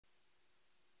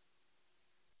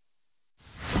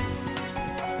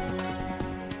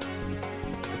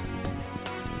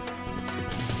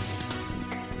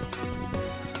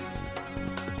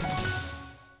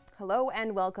Hello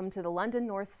and welcome to the London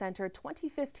North Centre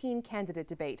 2015 candidate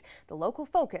debate, the local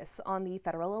focus on the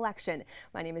federal election.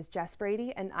 My name is Jess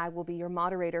Brady and I will be your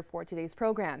moderator for today's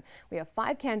program. We have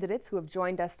 5 candidates who have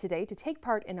joined us today to take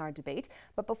part in our debate,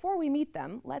 but before we meet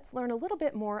them, let's learn a little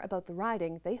bit more about the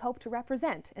riding they hope to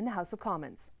represent in the House of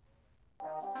Commons.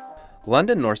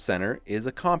 London North Centre is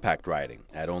a compact riding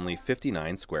at only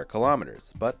 59 square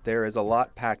kilometres, but there is a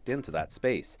lot packed into that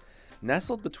space.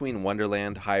 Nestled between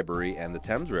Wonderland, Highbury and the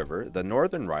Thames River, the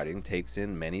Northern Riding takes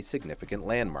in many significant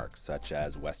landmarks such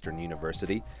as Western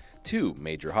University, 2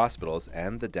 major hospitals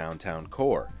and the downtown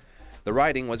core. The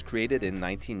riding was created in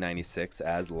 1996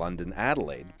 as London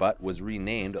Adelaide, but was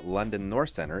renamed London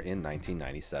North Centre in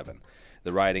 1997.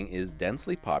 The riding is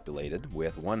densely populated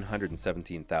with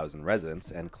 117,000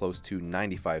 residents and close to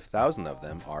 95,000 of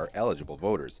them are eligible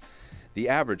voters. The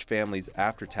average family's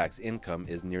after-tax income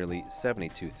is nearly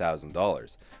 $72,000.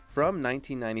 From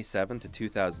 1997 to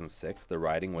 2006, the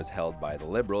riding was held by the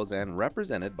Liberals and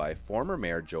represented by former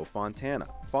Mayor Joe Fontana,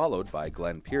 followed by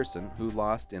Glenn Pearson, who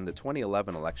lost in the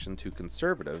 2011 election to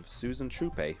Conservative Susan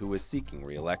Truppe, who is seeking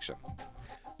re-election.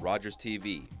 Rogers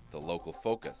TV, the local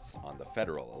focus on the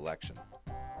federal election.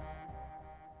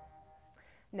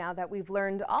 Now that we've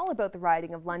learned all about the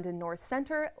riding of London North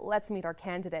Centre, let's meet our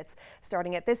candidates.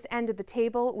 Starting at this end of the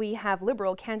table, we have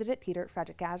Liberal candidate Peter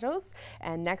Fragiskatos,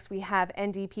 and next we have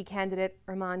NDP candidate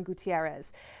Rehan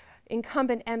Gutierrez.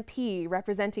 Incumbent MP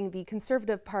representing the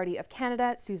Conservative Party of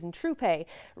Canada, Susan Truppe.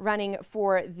 Running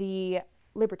for the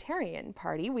Libertarian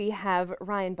Party, we have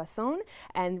Rehan Basson,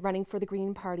 and running for the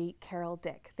Green Party,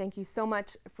 Dyck. Thank you so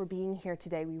much for being here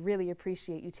today. We really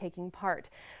appreciate you taking part.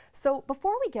 So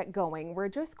before we get going, we're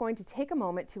just going to take a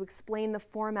moment to explain the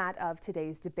format of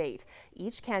today's debate.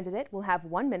 Each candidate will have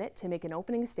 1 minute to make an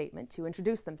opening statement to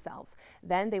introduce themselves.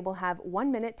 Then they will have 1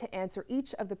 minute to answer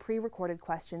each of the pre-recorded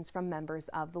questions from members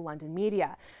of the London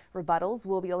media. Rebuttals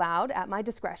will be allowed at my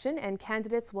discretion, and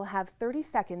candidates will have 30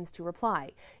 seconds to reply.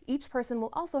 Each person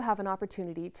will also have an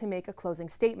opportunity to make a closing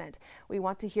statement. We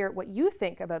want to hear what you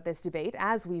think about this debate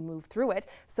as we move through it,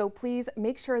 so please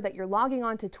make sure that you're logging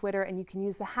on to Twitter and you can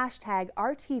use the hashtag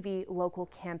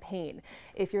 #RTVLocalCampaign.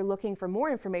 If you're looking for more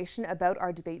information about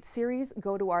our debate series,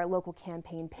 go to our local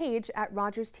campaign page at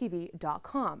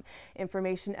rogerstv.com.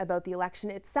 Information about the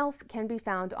election itself can be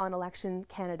found on Election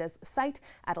Canada's site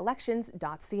at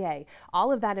elections.ca.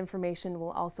 All of that information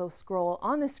will also scroll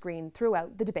on the screen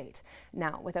throughout the debate.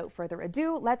 Now, without further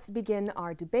ado, let's begin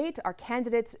our debate. Our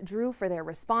candidates drew for their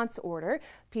response order.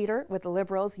 Peter, with the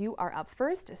Liberals, you are up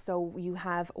first, so you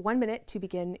have 1 minute to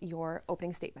begin your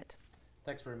opening statement.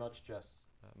 Thanks very much, Jess.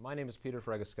 My name is Peter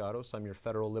Fragiskatos. I'm your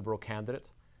federal Liberal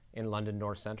candidate in London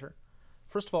North Centre.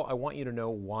 First of all, I want you to know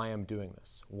why I'm doing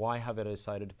this. Why have I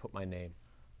decided to put my name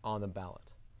on the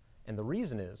ballot? And the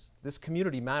reason is, this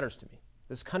community matters to me.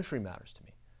 This country matters to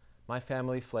me. My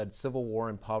family fled civil war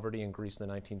and poverty in Greece in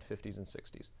the 1950s and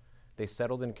 60s. They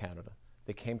settled in Canada.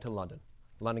 They came to London.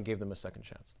 London gave them a second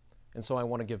chance. And so I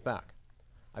want to give back.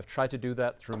 I've tried to do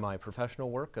that through my professional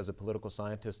work as a political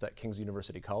scientist at King's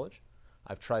University College.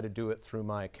 I've tried to do it through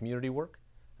my community work,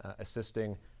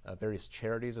 assisting various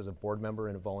charities as a board member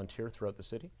and a volunteer throughout the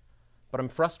city. But I'm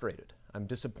frustrated, I'm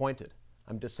disappointed,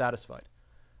 I'm dissatisfied.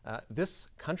 This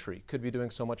country could be doing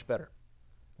so much better.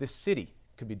 This city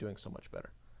could be doing so much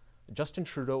better. Justin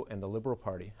Trudeau and the Liberal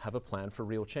Party have a plan for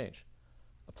real change.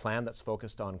 A plan that's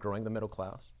focused on growing the middle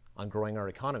class, on growing our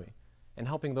economy, and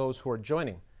helping those who are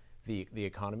joining the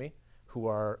economy, who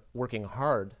are working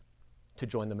hard to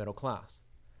join the middle class.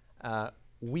 All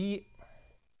right,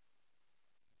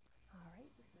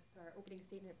 that's our opening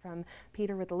statement from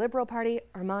Peter with the Liberal Party,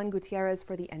 Rehan Gutierrez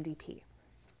for the NDP.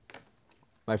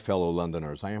 My fellow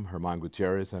Londoners, I am Rehan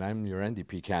Gutierrez and I'm your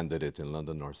NDP candidate in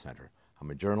London North Centre. I'm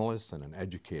a journalist and an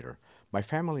educator. My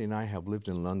family and I have lived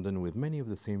in London with many of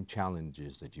the same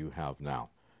challenges that you have now.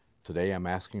 Today I'm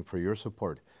asking for your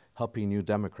support, helping New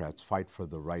Democrats fight for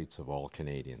the rights of all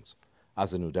Canadians.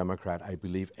 As a New Democrat, I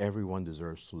believe everyone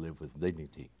deserves to live with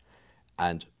dignity.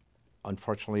 And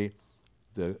unfortunately,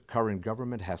 the current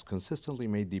government has consistently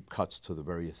made deep cuts to the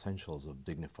very essentials of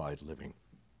dignified living.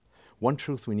 One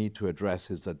truth we need to address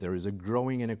is that there is a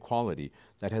growing inequality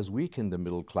that has weakened the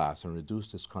middle class and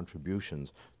reduced its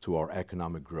contributions to our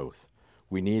economic growth.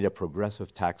 We need a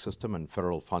progressive tax system and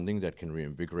federal funding that can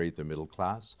reinvigorate the middle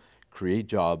class, create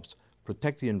jobs,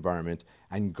 protect the environment,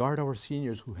 and guard our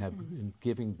seniors who have been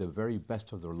giving the very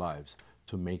best of their lives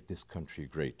to make this country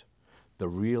great. The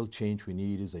real change we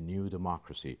need is a new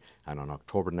democracy, and on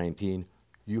October 19,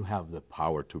 you have the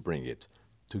power to bring it.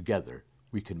 Together,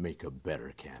 we can make a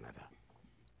better Canada.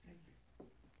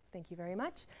 Thank you very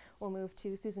much. We'll move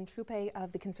to Susan Truppe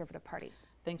of the Conservative Party.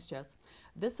 Thanks, Jess.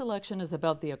 This election is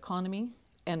about the economy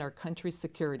and our country's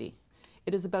security.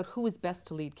 It is about who is best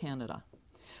to lead Canada.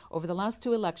 Over the last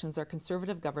 2 elections, our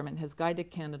Conservative government has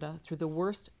guided Canada through the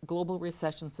worst global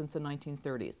recession since the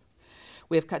 1930s.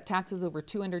 We have cut taxes over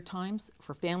 200 times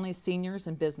for families, seniors,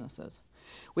 and businesses.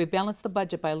 We have balanced the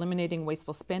budget by eliminating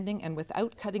wasteful spending and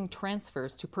without cutting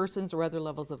transfers to persons or other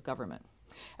levels of government.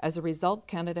 As a result,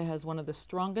 Canada has one of the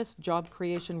strongest job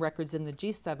creation records in the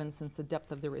G7 since the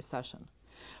depth of the recession.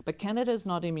 But Canada is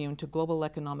not immune to global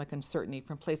economic uncertainty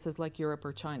from places like Europe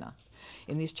or China.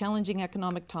 In these challenging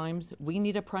economic times, we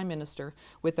need a Prime Minister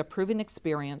with a proven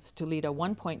experience to lead a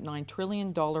 $1.9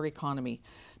 trillion economy,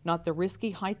 not the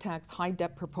risky, high-tax,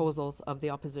 high-debt proposals of the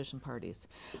opposition parties.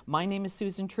 My name is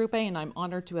Susan Truppe, and I'm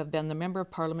honored to have been the Member of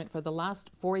Parliament for the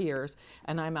last 4 years,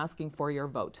 and I'm asking for your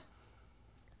vote.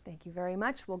 Thank you very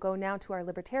much. We'll go now to our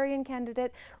Libertarian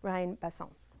candidate, Rehan Basson.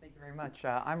 Thank you very much.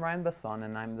 I'm Rehan Basson,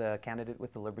 and I'm the candidate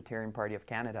with the Libertarian Party of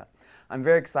Canada. I'm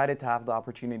very excited to have the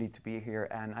opportunity to be here,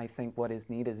 and I think what is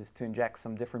needed is to inject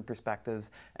some different perspectives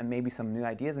and maybe some new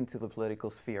ideas into the political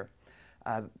sphere.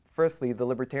 Firstly, the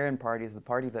Libertarian Party is the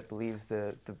party that believes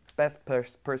the best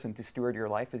person to steward your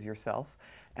life is yourself,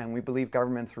 and we believe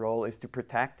government's role is to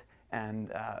protect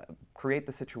and create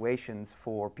the situations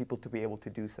for people to be able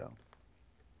to do so.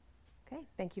 Okay,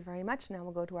 thank you very much. Now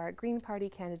we'll go to our Green Party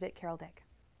candidate, Carol Dyck.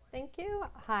 Thank you.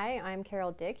 Hi, I'm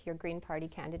Carol Dyck, your Green Party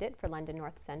candidate for London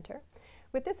North Centre.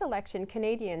 With this election,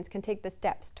 Canadians can take the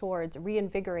steps towards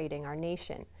reinvigorating our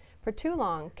nation. For too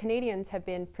long, Canadians have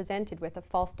been presented with a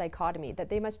false dichotomy that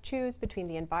they must choose between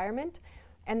the environment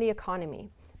and the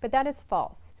economy. But that is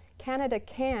false. Canada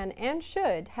can and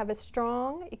should have a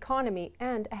strong economy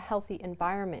and a healthy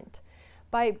environment.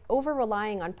 By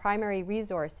over-relying on primary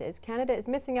resources, Canada is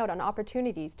missing out on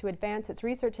opportunities to advance its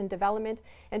research and development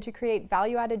and to create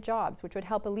value-added jobs which would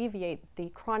help alleviate the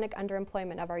chronic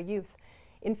underemployment of our youth.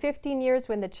 In 15 years,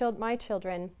 when my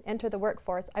children enter the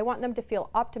workforce, I want them to feel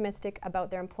optimistic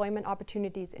about their employment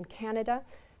opportunities in Canada,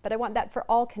 but I want that for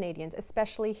all Canadians,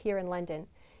 especially here in London.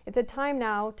 It's a time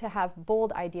now to have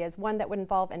bold ideas, one that would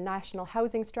involve a national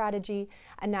housing strategy,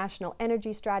 a national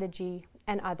energy strategy,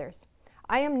 and others.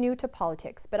 I am new to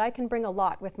politics, but I can bring a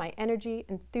lot with my energy,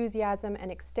 enthusiasm,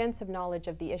 and extensive knowledge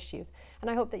of the issues,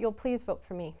 and I hope that you'll please vote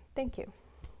for me. Thank you.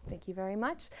 Thank you very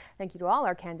much. Thank you to all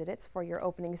our candidates for your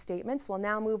opening statements. We'll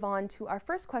now move on to our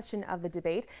first question of the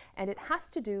debate, and it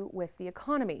has to do with the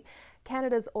economy.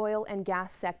 Canada's oil and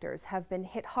gas sectors have been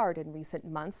hit hard in recent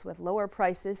months, with lower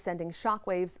prices sending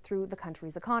shockwaves through the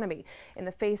country's economy. In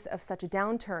the face of such a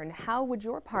downturn, how would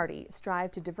your party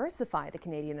strive to diversify the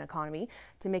Canadian economy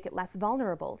to make it less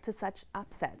vulnerable to such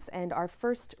upsets? And our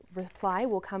first reply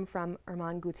will come from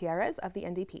Gutierrez of the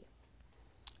NDP.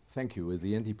 Thank you. With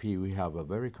the NDP, we have a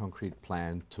very concrete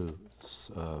plan to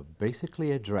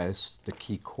basically address the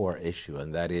key core issue,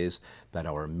 and that is that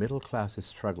our middle class is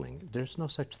struggling. There's no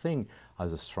such thing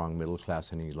as a strong middle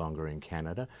class any longer in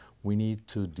Canada. We need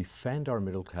to defend our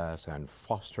middle class and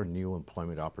foster new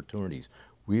employment opportunities.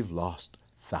 We've lost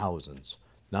thousands,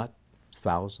 not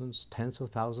thousands, tens of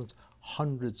thousands,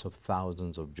 hundreds of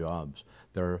thousands of jobs.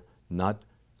 There are not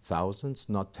thousands,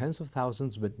 not tens of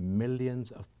thousands, but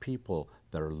millions of people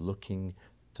that are looking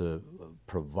to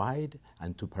provide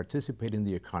and to participate in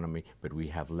the economy, but we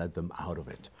have led them out of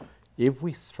it. If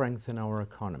we strengthen our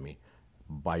economy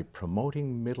by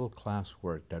promoting middle-class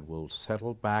work that will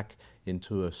settle back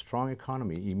into a strong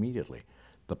economy immediately,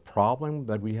 the problem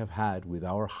that we have had with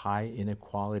our high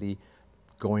inequality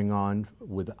going on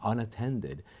with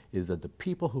unattended is that the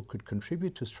people who could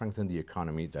contribute to strengthen the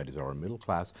economy, that is our middle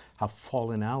class, have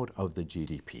fallen out of the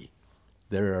GDP.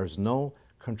 There is no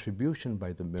contribution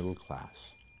by the middle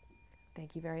class.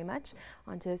 Thank you very much.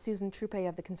 On to Susan Truppe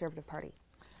of the Conservative Party.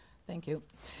 Thank you.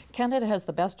 Canada has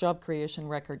the best job creation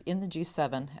record in the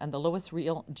G7 and the lowest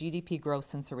real GDP growth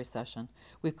since the recession.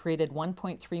 We've created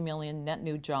 1.3 million net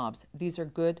new jobs. These are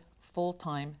good,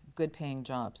 full-time, good-paying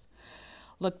jobs.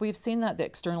 Look, we've seen that the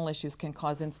external issues can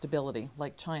cause instability,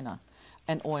 like China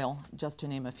and oil, just to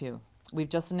name a few. We've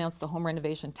just announced the home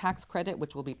renovation tax credit,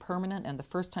 which will be permanent, and the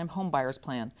first-time home buyers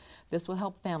plan. This will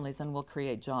help families and will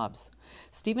create jobs.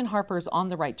 Stephen Harper is on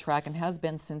the right track and has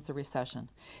been since the recession.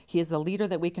 He is a leader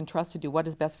that we can trust to do what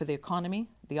is best for the economy.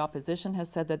 The opposition has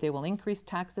said that they will increase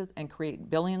taxes and create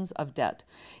billions of debt.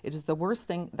 It is the worst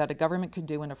thing that a government could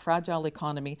do in a fragile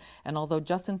economy, and although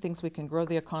Justin thinks we can grow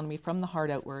the economy from the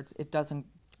heart outwards, it doesn't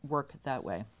work that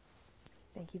way.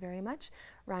 Thank you very much.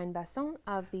 Rehan Basson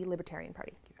of the Libertarian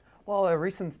Party. Well, a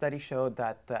recent study showed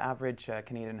that the average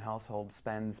Canadian household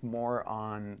spends more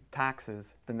on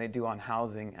taxes than they do on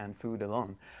housing and food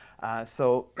alone.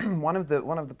 So one of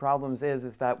the problems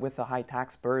is that with the high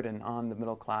tax burden on the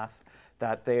middle class,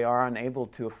 that they are unable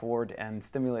to afford and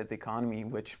stimulate the economy,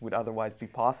 which would otherwise be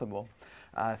possible.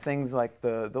 Things like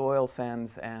the oil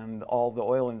sands and all the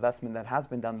oil investment that has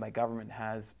been done by government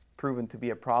has proven to be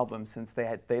a problem, since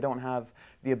they don't have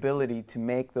the ability to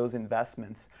make those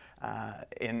investments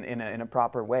in a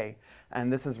proper way.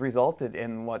 And this has resulted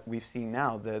in what we've seen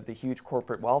now. The huge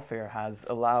corporate welfare has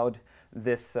allowed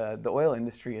this the oil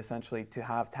industry essentially to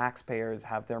have taxpayers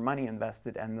have their money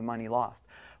invested and the money lost.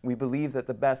 We believe that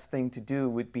the best thing to do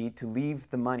would be to leave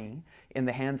the money in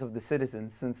the hands of the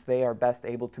citizens, since they are best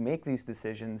able to make these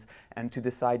decisions and to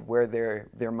decide where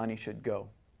their money should go.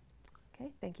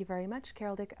 Okay, thank you very much.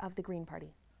 Carol Dyck of the Green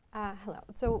Party. Hello.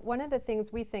 So one of the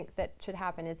things we think that should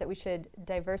happen is that we should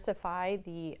diversify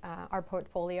our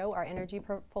portfolio, our energy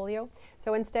portfolio.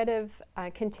 So instead of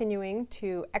continuing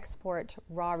to export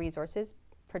raw resources,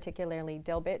 particularly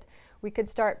dilbit, we could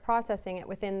start processing it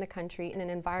within the country in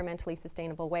an environmentally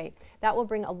sustainable way. That will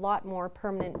bring a lot more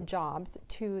permanent jobs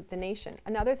to the nation.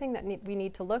 Another thing that we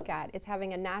need to look at is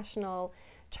having a national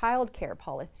child care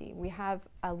policy. We have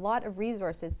a lot of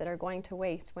resources that are going to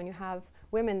waste when you have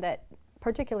women that,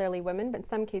 particularly women, but in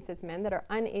some cases men, that are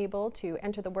unable to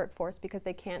enter the workforce because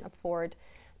they can't afford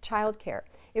childcare.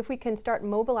 If we can start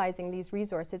mobilizing these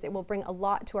resources, it will bring a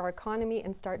lot to our economy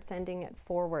and start sending it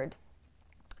forward.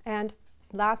 And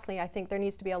lastly, I think there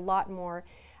needs to be a lot more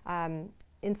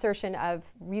insertion of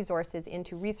resources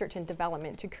into research and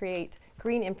development to create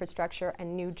green infrastructure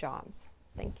and new jobs.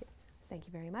 Thank you. Thank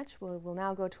you very much. We'll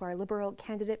now go to our Liberal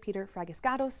candidate, Peter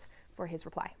Fragiskatos, for his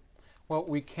reply. Well,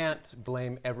 we can't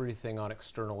blame everything on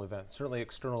external events. Certainly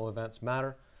external events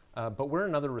matter, but we're in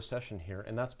another recession here,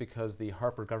 and that's because the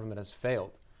Harper government has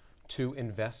failed to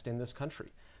invest in this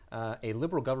country. A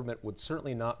Liberal government would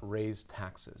certainly not raise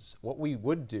taxes. What we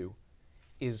would do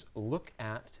is look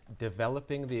at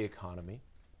developing the economy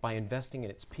by investing in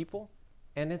its people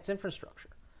and its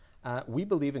infrastructure. We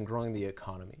believe in growing the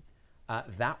economy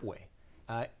that way.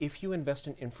 If you invest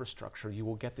in infrastructure, you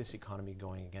will get this economy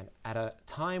going again. At a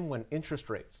time when interest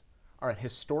rates are at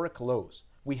historic lows,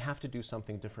 we have to do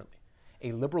something differently.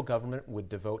 A Liberal government would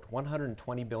devote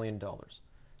 $120 billion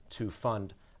to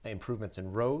fund improvements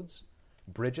in roads,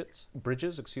 bridges,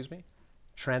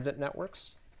 transit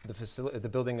networks, the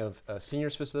building of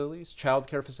seniors facilities,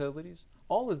 childcare facilities.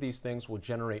 All of these things will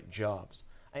generate jobs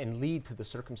and lead to the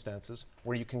circumstances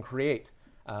where you can create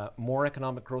more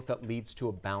economic growth that leads to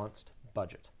a balanced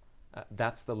budget.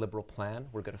 That's the Liberal plan.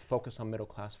 We're going to focus on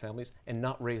middle-class families and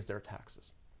not raise their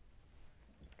taxes.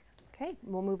 Okay,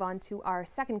 we'll move on to our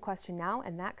second question now,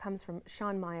 and that comes from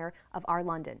Sean Meyer of Our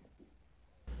London.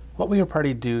 What will your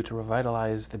party do to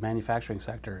revitalize the manufacturing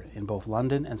sector in both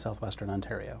London and southwestern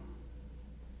Ontario?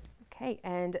 Okay,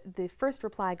 and the first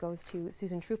reply goes to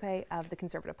Susan Truppe of the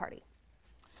Conservative Party.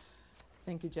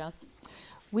 Thank you, Jess.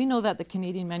 We know that the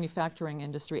Canadian manufacturing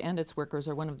industry and its workers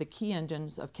are one of the key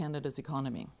engines of Canada's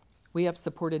economy. We have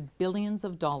supported billions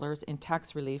of dollars in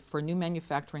tax relief for new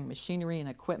manufacturing machinery and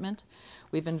equipment.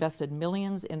 We've invested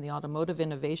millions in the automotive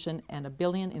innovation and $1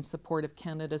 billion in support of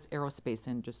Canada's aerospace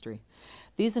industry.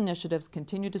 These initiatives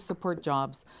continue to support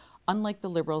jobs, unlike the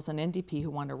Liberals and NDP who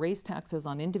want to raise taxes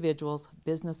on individuals,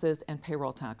 businesses, and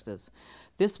payroll taxes.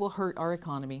 This will hurt our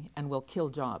economy and will kill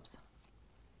jobs.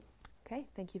 Okay,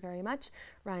 thank you very much.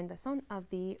 Rehan Basson of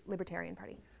the Libertarian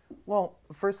Party. Well,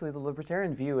 firstly, the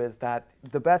Libertarian view is that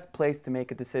the best place to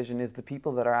make a decision is the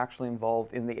people that are actually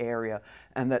involved in the area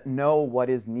and that know what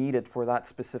is needed for that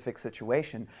specific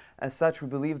situation. As such, we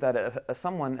believe that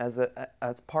someone as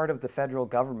part of the federal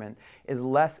government is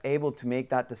less able to make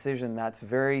that decision that's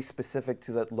very specific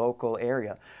to that local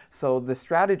area. So the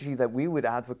strategy that we would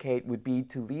advocate would be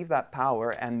to leave that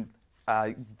power and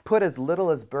put as little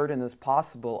as burden as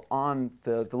possible on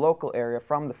the local area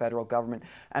from the federal government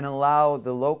and allow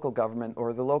the local government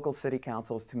or the local city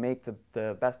councils to make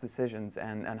the best decisions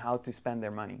and how to spend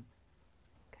their money.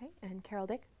 Okay, and Carol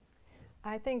Dyck?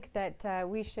 I think that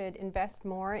we should invest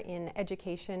more in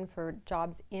education for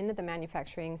jobs in the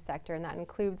manufacturing sector, and that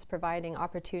includes providing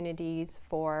opportunities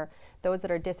for those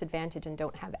that are disadvantaged and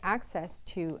don't have access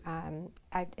to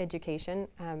education,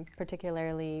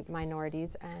 particularly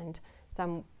minorities and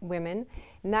some women.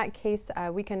 In that case,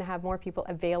 we can have more people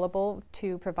available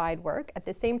to provide work. At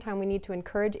the same time, we need to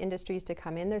encourage industries to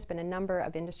come in. There's been a number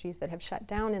of industries that have shut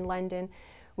down in London.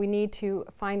 We need to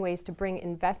find ways to bring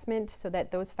investment so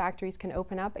that those factories can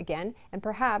open up again and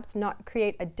perhaps not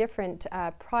create a different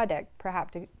product,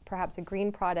 perhaps a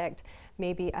green product,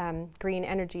 maybe green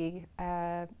energy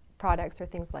products or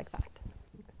things like that.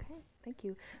 Okay, thank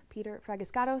you. Peter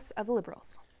Fragiskatos of the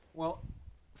Liberals. Well,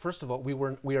 First of all,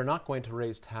 we are not going to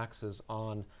raise taxes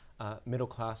on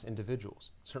middle-class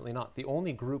individuals. Certainly not. The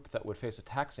only group that would face a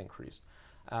tax increase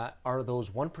are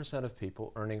those 1% of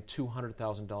people earning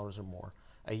 $200,000 or more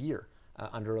a year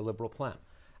under a Liberal plan.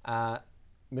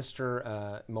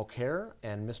 Mr. Mulcair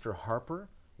and Mr. Harper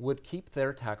would keep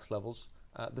their tax levels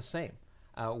the same.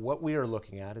 What we are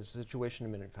looking at is a situation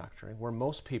in manufacturing where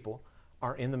most people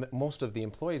are most of the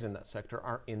employees in that sector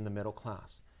are in the middle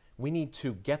class. We need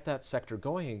to get that sector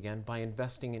going again by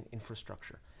investing in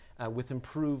infrastructure. With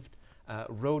improved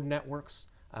road networks,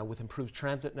 with improved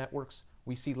transit networks,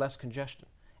 we see less congestion,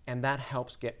 and that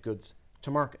helps get goods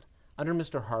to market. Under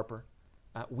Mr. Harper,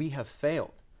 we have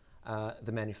failed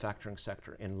the manufacturing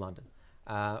sector in London.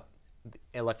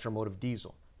 Electromotive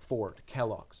diesel, Ford,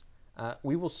 Kellogg's.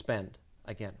 We will spend,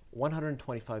 again,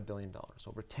 $125 billion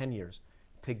over 10 years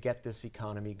to get this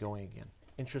economy going again.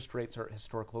 Interest rates are at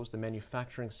historic lows. The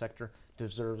manufacturing sector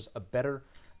deserves a better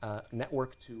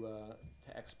network to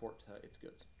export its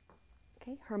goods.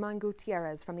 Okay, Rehan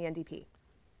Gutierrez from the NDP.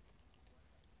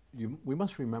 We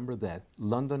must remember that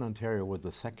London, Ontario was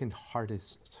the second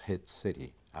hardest hit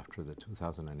city after the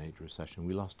 2008 recession.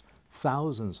 We lost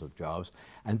thousands of jobs,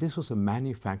 and this was a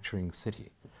manufacturing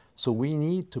city. So we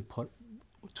need to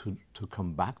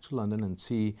come back to London and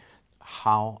see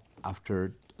how,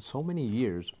 after so many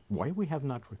years, why we have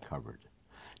not recovered.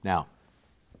 Now,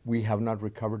 we have not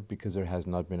recovered because there has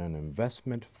not been an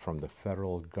investment from the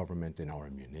federal government in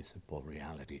our municipal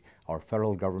reality. Our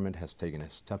federal government has taken a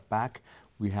step back.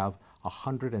 We have a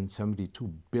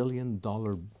 $172 billion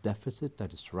deficit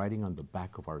that is riding on the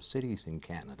back of our cities in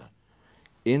Canada.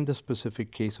 In the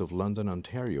specific case of London,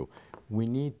 Ontario, we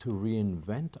need to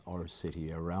reinvent our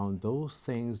city around those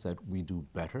things that we do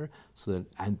better,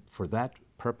 and for that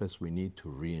purpose we need to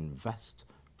reinvest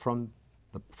from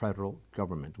the federal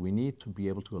government. We need to be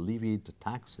able to alleviate the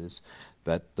taxes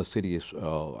that the city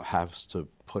has to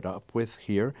put up with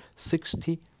here.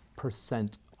 60%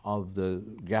 of the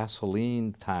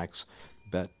gasoline tax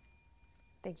that...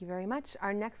 Thank you very much.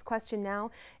 Our next question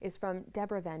now is from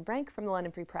Deborah Van Brank from the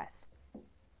London Free Press.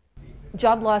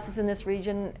 Job losses in this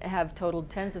region have totaled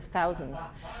tens of thousands.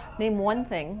 Name one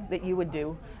thing that you would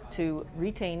do to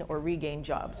retain or regain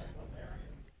jobs.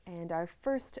 And our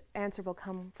first answer will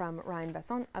come from Rehan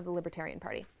Basson of the Libertarian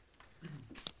Party.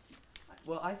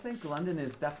 Well, I think London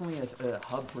is definitely a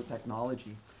hub for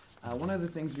technology. One of the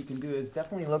things we can do is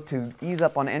definitely look to ease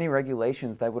up on any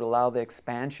regulations that would allow the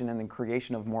expansion and the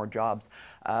creation of more jobs.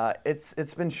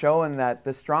 It's been shown that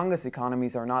the strongest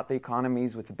economies are not the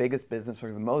economies with the biggest business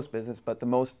or the most business, but the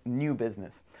most new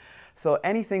business. So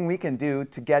anything we can do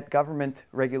to get government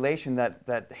regulation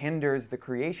that hinders the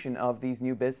creation of these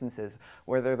new businesses,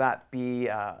 whether that be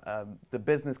the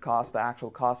business cost, the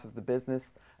actual cost of the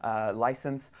business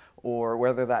license, or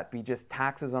whether that be just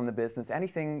taxes on the business,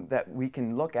 anything that we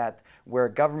can look at where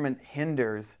government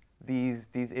hinders these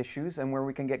issues and where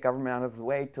we can get government out of the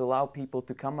way to allow people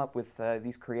to come up with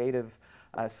these creative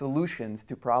solutions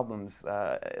to problems,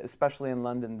 especially in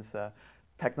London's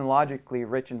technologically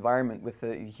rich environment with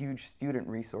a huge student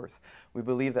resource. We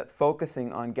believe that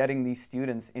focusing on getting these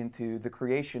students into the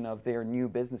creation of their new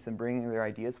business and bringing their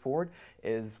ideas forward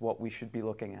is what we should be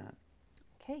looking at.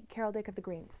 Okay, Carol Dyck of the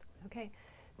Greens. Okay.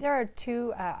 There are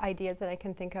two ideas that I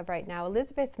can think of right now.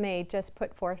 Elizabeth May just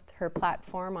put forth her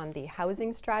platform on the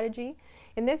housing strategy.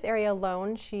 In this area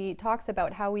alone, she talks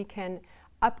about how we can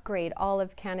upgrade all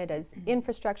of Canada's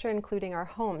infrastructure, including our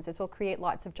homes. This will create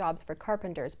lots of jobs for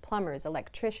carpenters, plumbers,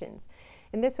 electricians.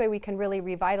 In this way, we can really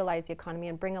revitalize the economy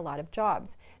and bring a lot of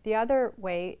jobs. The other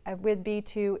way would be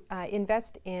to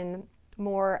invest in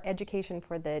more education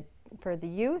for the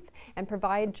youth and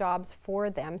provide jobs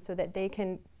for them so that they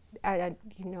can, as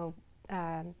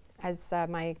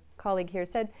my colleague here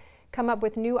said, come up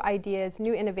with new ideas,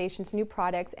 new innovations, new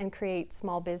products, and create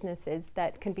small businesses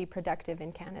that can be productive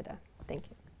in Canada. Thank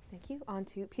you. Thank you. On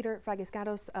to Peter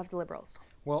Fragiskatos of the Liberals.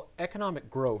 Well, economic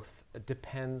growth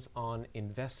depends on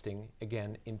investing,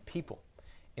 again, in people,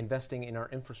 investing in our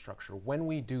infrastructure. When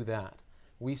we do that,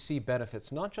 we see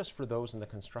benefits not just for those in the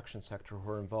construction sector who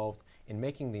are involved in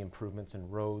making the improvements in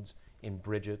roads, in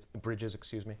bridges,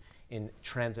 in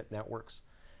transit networks,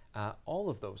 all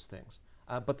of those things,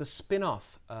 but the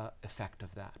spin-off effect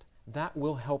of that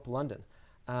will help London.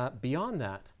 Beyond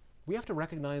that, we have to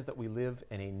recognize that we live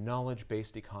in a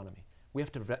knowledge-based economy. We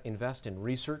have to invest in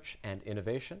research and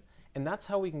innovation, and that's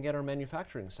how we can get our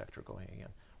manufacturing sector going again.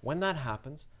 When that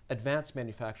happens, advanced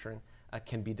manufacturing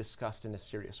can be discussed in a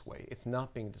serious way. It's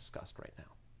not being discussed right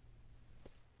now.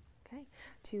 Okay,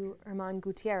 to Rehan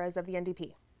Gutierrez of the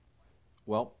NDP.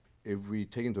 Well, if we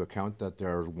take into account that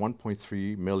there are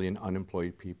 1.3 million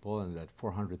unemployed people and that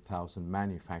 400,000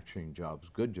 manufacturing jobs,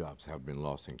 good jobs, have been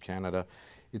lost in Canada,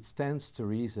 it stands to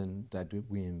reason that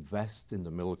we invest in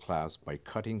the middle class by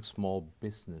cutting small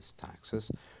business taxes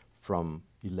from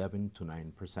 11 to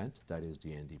 9%, that is the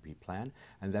NDP plan,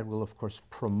 and that will of course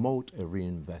promote a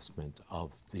reinvestment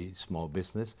of the small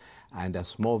business, and as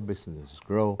small businesses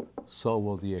grow, so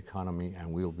will the economy,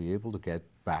 and we'll be able to get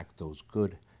back those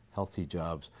good, healthy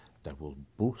jobs that will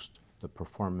boost the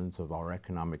performance of our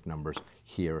economic numbers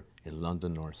here in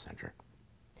London North Centre.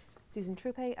 Susan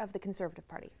Truppe of the Conservative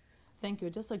Party. Thank you.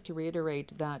 I'd just like to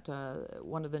reiterate that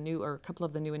one of the new, or a couple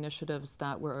of the new initiatives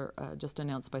that were just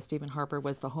announced by Stephen Harper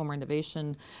was the home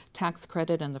renovation tax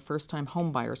credit and the first-time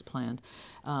home buyers plan.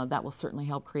 That will certainly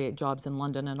help create jobs in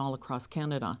London and all across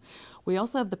Canada. We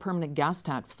also have the permanent gas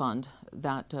tax fund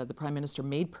that the Prime Minister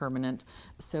made permanent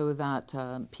so that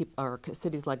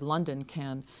cities like London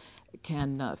can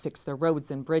fix their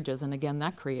roads and bridges, and again,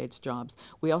 that creates jobs.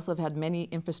 We also have had many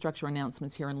infrastructure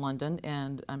announcements here in London,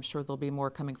 and I'm sure there'll be more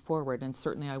coming forward, and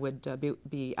certainly I would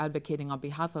be advocating on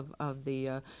behalf of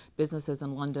the businesses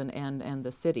in London and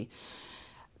the city.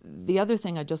 The other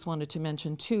thing I just wanted to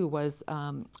mention too was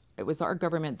it was our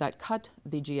government that cut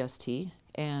the GST,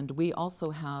 and we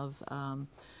also have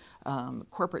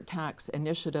corporate tax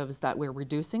initiatives that we're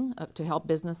reducing to help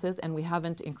businesses, and we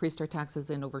haven't increased our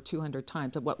taxes in over 200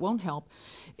 times. But what won't help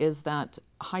is that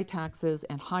high taxes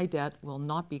and high debt will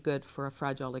not be good for a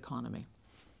fragile economy.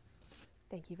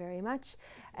 Thank you very much.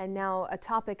 And now a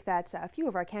topic that a few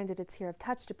of our candidates here have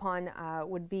touched upon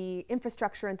would be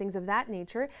infrastructure and things of that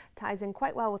nature. Ties in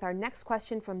quite well with our next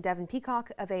question from Devin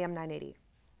Peacock of AM 980.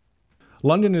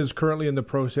 London is currently in the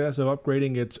process of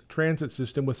upgrading its transit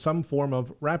system with some form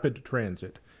of rapid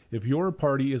transit. If your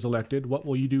party is elected, what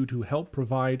will you do to help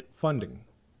provide funding?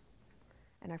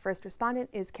 And our first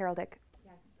respondent is Carol Dyck.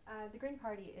 Yes, the Green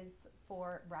Party is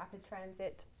for rapid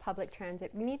transit, public transit.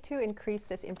 We need to increase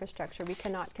this infrastructure. We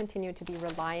cannot continue to be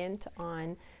reliant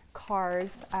on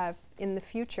cars in the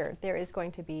future. There is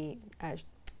going to be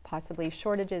possibly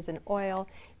shortages in oil.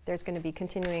 There's going to be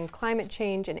continuing climate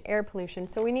change and air pollution.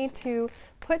 So we need to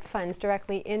put funds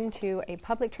directly into a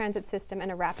public transit system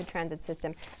and a rapid transit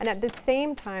system. And at the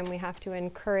same time, we have to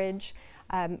encourage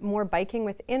more biking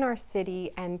within our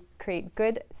city and create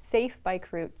good, safe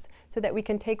bike routes so that we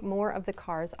can take more of the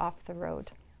cars off the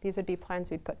road. These would be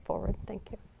plans we'd put forward. Thank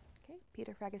you. Okay,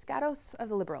 Peter Fragiskatos of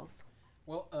the Liberals.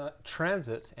 Well,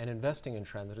 transit and investing in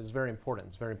transit is very important.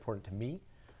 It's very important to me,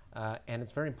 and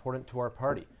it's very important to our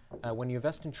party. When you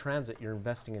invest in transit, you're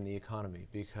investing in the economy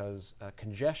because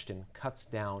congestion cuts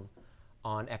down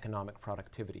on economic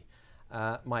productivity.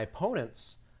 My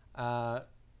opponents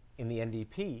in the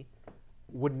NDP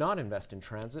would not invest in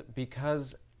transit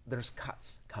because there's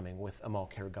cuts coming with a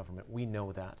Mulcair government. We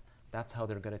know that. That's how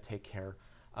they're going to take care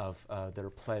of their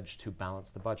pledge to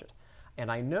balance the budget.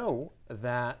 And I know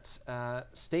that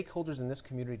stakeholders in this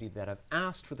community that have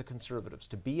asked for the Conservatives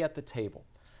to be at the table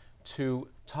to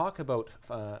talk about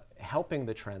helping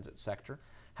the transit sector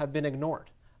have been ignored.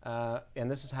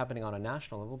 And this is happening on a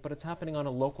national level, but it's happening on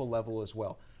a local level as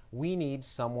well. We need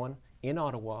someone in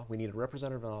Ottawa, we need a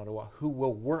representative in Ottawa who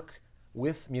will work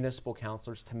with municipal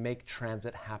councillors to make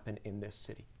transit happen in this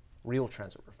city. Real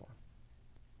transit reform.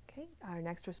 Okay, our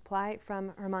next reply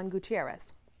from Rehan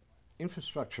Gutierrez.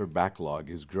 Infrastructure backlog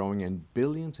is growing and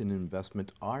billions in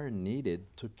investment are needed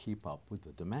to keep up with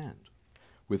the demand.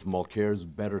 With Mulcair's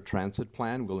Better Transit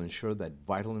Plan, we'll ensure that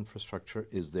vital infrastructure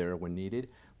is there when needed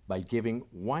by giving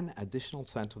 1 additional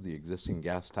cent of the existing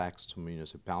gas tax to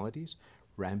municipalities,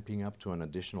 ramping up to an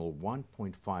additional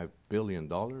 $1.5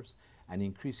 billion, and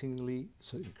increasing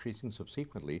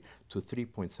subsequently to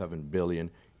 $3.7 billion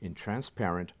in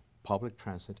transparent public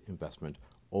transit investment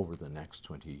over the next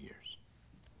 20 years.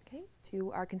 Okay,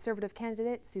 to our Conservative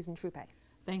candidate, Susan Truppe.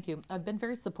 Thank you. I've been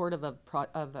very supportive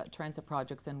of transit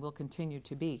projects and will continue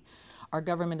to be. Our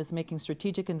government is making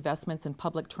strategic investments in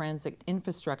public transit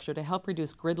infrastructure to help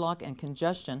reduce gridlock and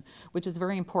congestion, which is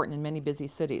very important in many busy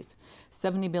cities.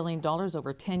 $70 billion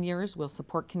over 10 years will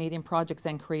support Canadian projects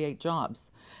and create jobs.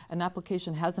 An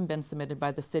application hasn't been submitted by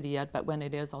the city yet, but when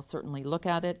it is, I'll certainly look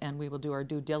at it and we will do our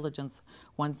due diligence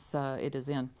once it is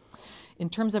in. In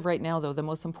terms of right now, though, the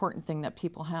most important thing that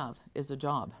people have is a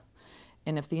job.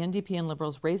 And if the NDP and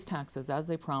Liberals raise taxes as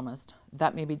they promised,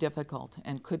 that may be difficult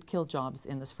and could kill jobs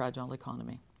in this fragile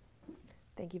economy.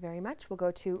 Thank you very much. We'll go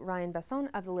to Rehan Basson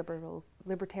of the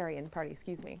Libertarian Party,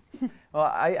 excuse me. Well,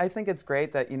 I think it's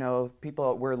great that,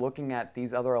 we're looking at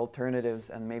these other alternatives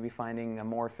and maybe finding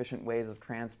more efficient ways of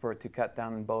transport to cut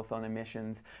down both on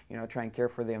emissions, try and care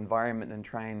for the environment and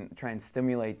try and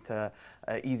stimulate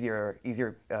easier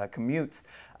commutes.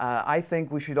 I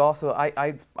think we should also,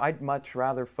 I'd much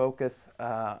rather focus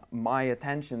my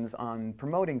attentions on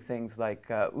promoting things like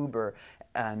Uber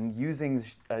and using,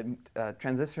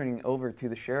 transitioning over to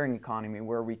the sharing economy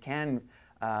where we can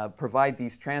provide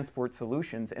these transport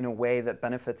solutions in a way that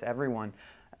benefits everyone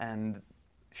and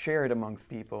share it amongst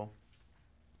people.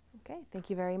 Okay, thank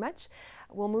you very much.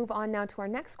 We'll move on now to our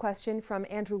next question from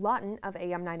Andrew Lawton of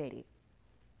AM 980.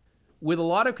 With a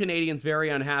lot of Canadians very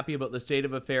unhappy about the state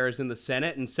of affairs in the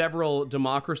Senate and several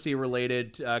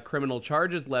democracy-related criminal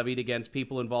charges levied against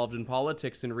people involved in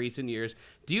politics in recent years,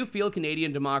 do you feel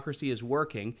Canadian democracy is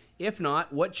working? If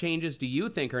not, what changes do you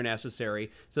think are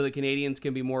necessary so that Canadians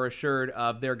can be more assured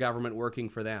of their government working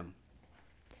for them?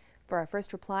 For our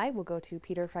first reply, we'll go to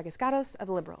Peter Fragiskatos of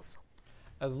the Liberals.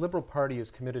 The Liberal Party is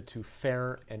committed to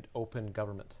fair and open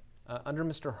government. Under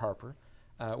Mr. Harper,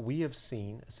 we have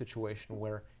seen a situation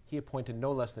where he appointed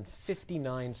no less than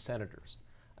 59 senators.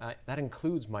 That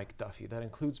includes Mike Duffy, that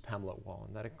includes Pamela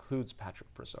Wallin, that includes Patrick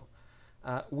Briseau.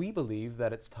 We believe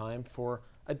that it's time for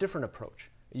a different approach.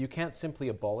 You can't simply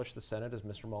abolish the Senate, as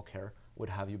Mr. Mulcair would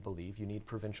have you believe. You need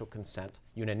provincial consent,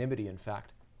 unanimity in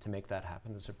fact, to make that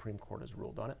happen. The Supreme Court has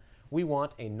ruled on it. We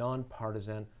want a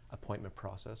non-partisan appointment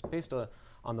process based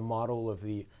on the model of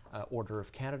the Order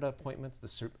of Canada appointments,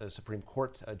 the Supreme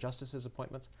Court justices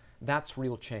appointments. That's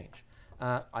real change.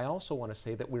 I also want to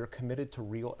say that we're committed to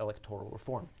real electoral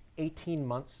reform. 18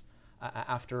 months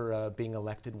after being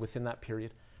elected, within that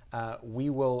period, we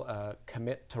will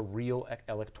commit to real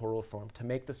electoral reform to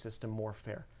make the system more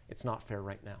fair. It's not fair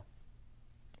right now.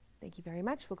 Thank you very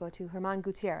much. We'll go to Rehan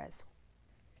Gutierrez.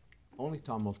 Only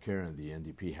Tom Mulcair and the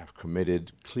NDP have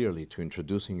committed clearly to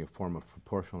introducing a form of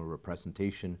proportional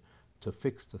representation to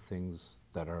fix the things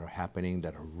that are happening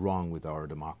that are wrong with our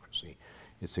democracy.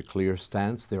 It's a clear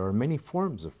stance. There are many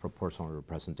forms of proportional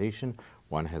representation.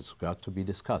 One has got to be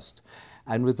discussed.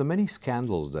 And with the many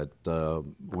scandals that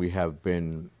we have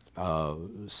been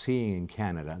seeing in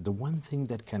Canada, the one thing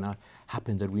that cannot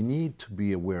happen that we need to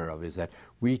be aware of is that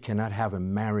we cannot have a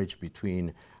marriage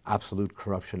between absolute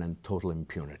corruption and total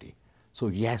impunity. So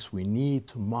yes, we need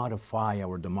to modify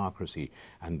our democracy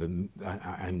and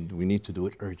we need to do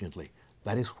it urgently.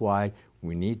 That is why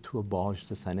we need to abolish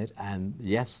the Senate, and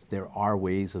yes, there are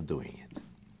ways of doing it.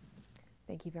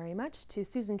 Thank you very much. To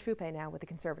Susan Truppe now with the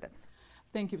Conservatives.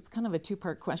 Thank you. It's kind of a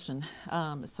two-part question,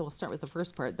 so we'll start with the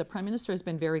first part. The Prime Minister has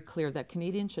been very clear that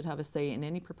Canadians should have a say in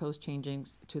any proposed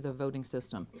changes to the voting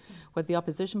system. What the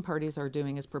opposition parties are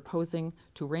doing is proposing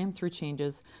to ram through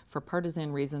changes for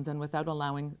partisan reasons and without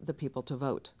allowing the people to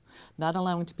vote. Not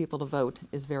allowing people to vote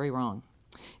is very wrong.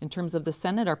 In terms of the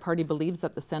Senate, our party believes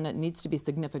that the Senate needs to be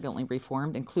significantly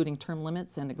reformed, including term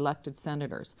limits and elected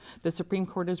senators. The Supreme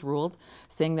Court has ruled,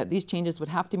 saying that these changes would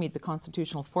have to meet the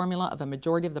constitutional formula of a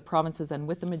majority of the provinces and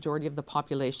with the majority of the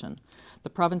population. The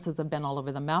provinces have been all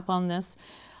over the map on this,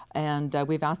 and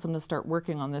we've asked them to start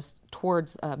working on this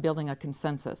towards building a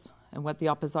consensus. And what the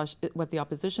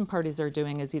opposition parties are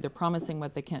doing is either promising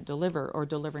what they can't deliver or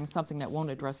delivering something that won't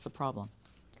address the problem.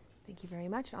 Thank you very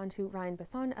much. On to Rehan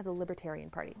Basson of the Libertarian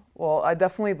Party. Well, I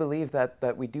definitely believe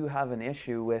that we do have an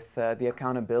issue with the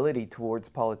accountability towards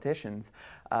politicians,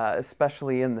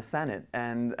 especially in the Senate.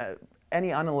 And any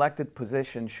unelected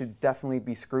position should definitely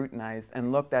be scrutinized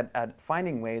and looked at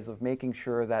finding ways of making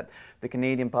sure that the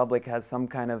Canadian public has some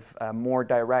kind of more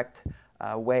direct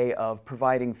way of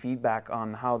providing feedback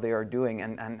on how they are doing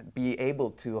and be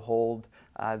able to hold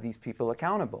these people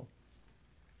accountable.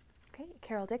 Okay,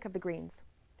 Carol Dyck of the Greens.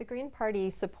 The Green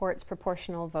Party supports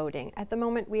proportional voting. At the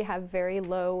moment, we have very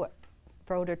low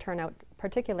voter turnout,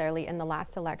 particularly in the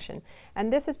last election.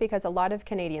 And this is because a lot of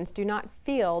Canadians do not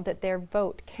feel that their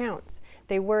vote counts.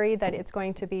 They worry that it's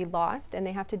going to be lost and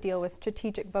they have to deal with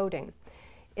strategic voting.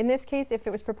 In this case, if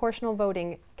it was proportional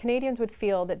voting, Canadians would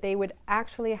feel that they would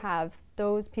actually have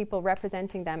those people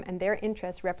representing them and their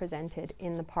interests represented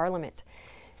in the Parliament.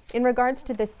 In regards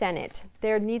to the Senate,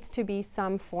 there needs to be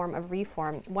some form of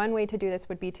reform. One way to do this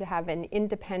would be to have an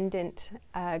independent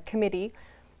committee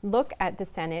look at the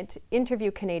Senate,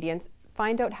 interview Canadians,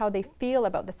 find out how they feel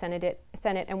about the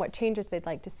Senate and what changes they'd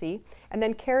like to see, and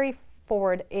then carry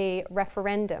forward a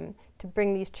referendum to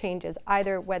bring these changes,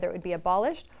 either whether it would be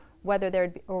abolished, whether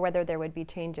there would be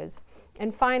changes.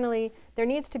 And finally, there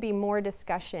needs to be more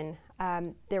discussion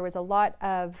there was a lot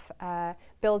of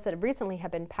bills that recently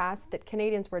have been passed that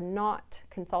Canadians were not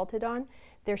consulted on.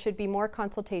 There should be more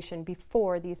consultation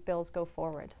before these bills go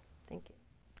forward. Thank you.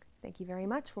 Thank you very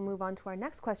much. We'll move on to our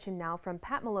next question now from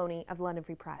Pat Maloney of London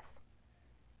Free Press.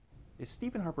 Is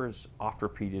Stephen Harper's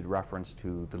oft-repeated reference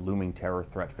to the looming terror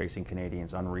threat facing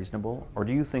Canadians unreasonable, or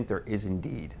do you think there is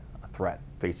indeed a threat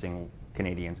facing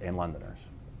Canadians and Londoners?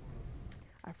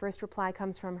 Our first reply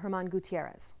comes from Rehan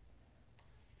Gutierrez.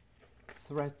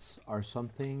 Threats are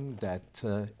something that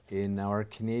in our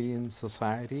Canadian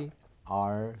society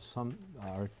are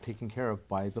taken care of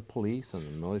by the police and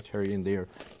the military, and they are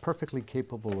perfectly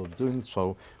capable of doing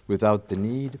so without the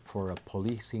need for a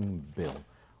policing bill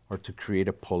or to create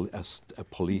a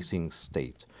policing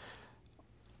state.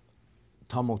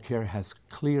 Tom Mulcair has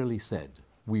clearly said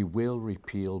we will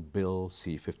repeal Bill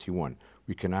C-51.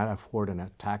 We cannot afford an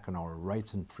attack on our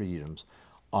rights and freedoms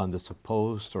on the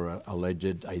supposed or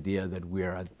alleged idea that we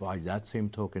are, by that same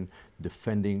token,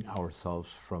 defending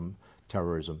ourselves from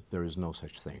terrorism. There is no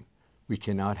such thing. We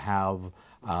cannot have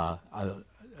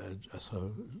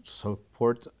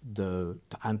support the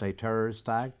Anti-Terrorist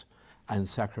Act and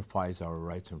sacrifice our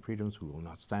rights and freedoms. We will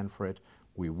not stand for it.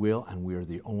 We will, and we are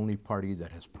the only party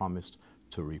that has promised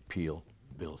to repeal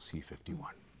Bill C-51.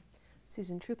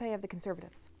 Susan Truppe of the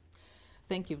Conservatives.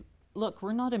 Thank you. Look,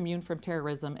 we're not immune from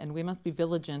terrorism, and we must be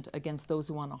vigilant against those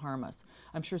who want to harm us.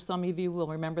 I'm sure some of you will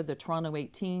remember the Toronto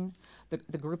 18,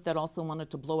 the group that also wanted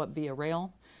to blow up Via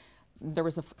Rail. There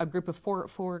was a group of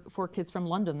four kids from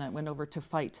London that went over to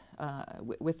fight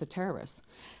with the terrorists.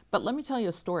 But let me tell you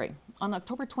a story. On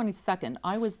October 22nd,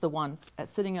 I was the one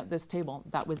sitting at this table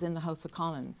that was in the House of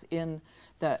Commons in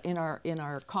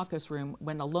our caucus room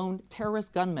when a lone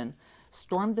terrorist gunman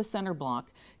stormed the center block,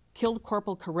 killed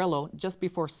Corporal Carrillo just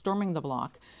before storming the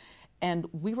block, and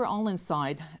we were all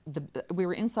inside. We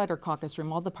were inside our caucus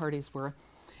room, all the parties were,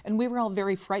 and we were all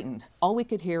very frightened. All we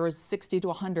could hear was 60 to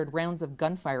 100 rounds of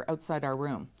gunfire outside our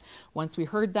room. Once we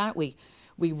heard that, we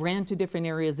ran to different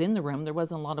areas in the room. There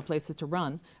wasn't a lot of places to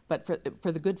run, but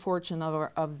for the good fortune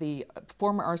of the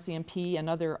former RCMP and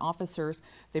other officers,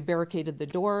 they barricaded the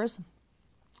doors,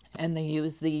 and they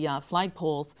used the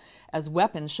flagpoles as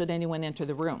weapons should anyone enter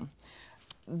the room.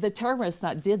 The terrorist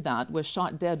that did that was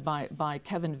shot dead by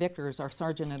Kevin Vickers, our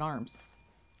Sergeant-at-Arms.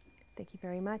 Thank you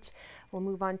very much. We'll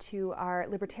move on to our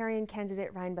Libertarian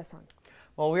candidate, Rehan Basson.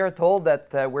 Well, we are told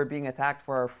that we're being attacked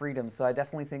for our freedoms, so I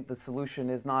definitely think the solution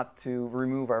is not to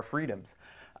remove our freedoms.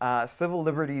 Civil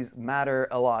liberties matter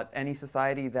a lot. Any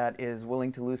society that is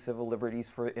willing to lose civil liberties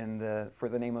for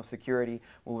the name of security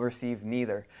will receive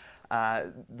neither.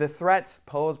 The threats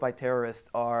posed by terrorists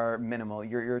are minimal.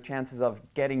 Your chances of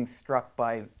getting struck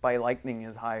by lightning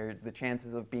is higher. The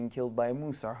chances of being killed by a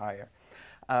moose are higher.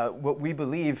 What we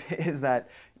believe is that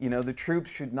the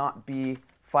troops should not be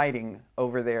fighting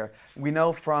over there. We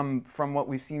know from what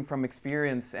we've seen from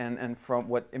experience and from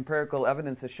what empirical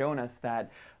evidence has shown us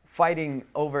that fighting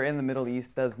over in the Middle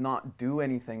East does not do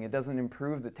anything. It doesn't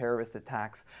improve the terrorist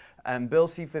attacks. And Bill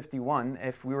C-51,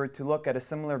 if we were to look at a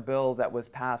similar bill that was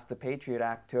passed, the Patriot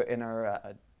Act,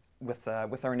 with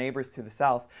our neighbors to the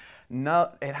south,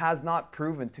 it has not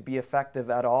proven to be effective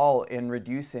at all in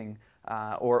reducing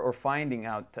or finding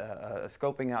out,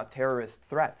 scoping out terrorist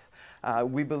threats.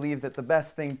 We believe that the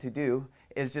best thing to do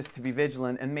is just to be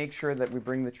vigilant and make sure that we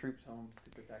bring the troops home to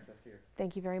protect us here.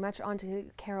 Thank you very much. On to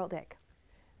Carol Dyck.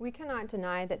 We cannot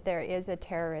deny that there is a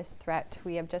terrorist threat.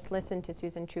 We have just listened to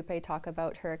Susan Truppe talk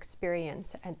about her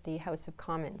experience at the House of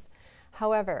Commons.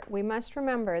 However, we must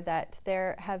remember that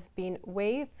there have been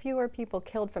way fewer people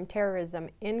killed from terrorism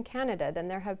in Canada than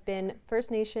there have been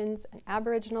First Nations and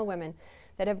Aboriginal women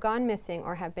that have gone missing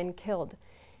or have been killed.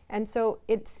 And so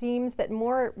it seems that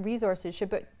more resources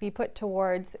should be put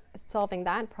towards solving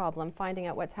that problem, finding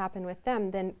out what's happened with them,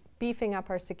 than beefing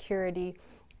up our security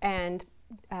and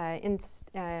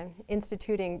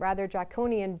instituting rather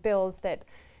draconian bills that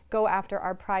go after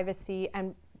our privacy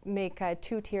and make a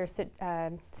two-tier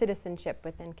citizenship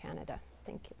within Canada.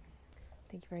 Thank you.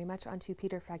 Thank you very much. On to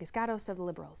Peter Fragiskatos of the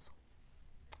Liberals.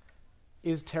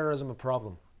 Is terrorism a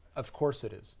problem? Of course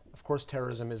it is. Of course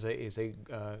terrorism is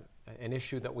an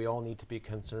issue that we all need to be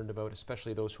concerned about,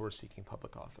 especially those who are seeking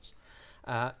public office.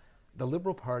 The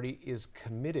Liberal Party is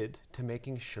committed to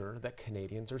making sure that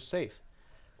Canadians are safe.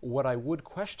 What I would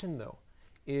question, though,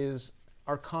 is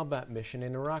our combat mission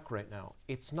in Iraq right now.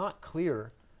 It's not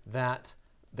clear that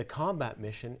the combat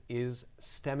mission is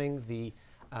stemming the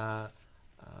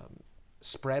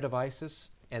spread of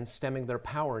ISIS and stemming their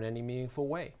power in any meaningful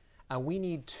way. We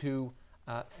need to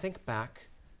think back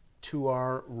to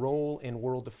our role in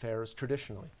world affairs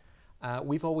traditionally.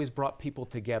 We've always brought people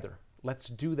together, Let's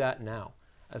do that now.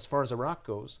 As far as Iraq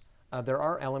goes, there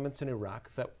are elements in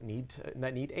Iraq that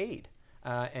need aid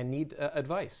and need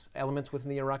advice. Elements within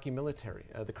the Iraqi military,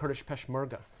 the Kurdish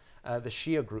Peshmerga, the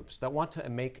Shia groups that want to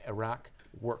make Iraq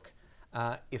work.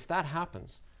 If that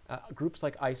happens, groups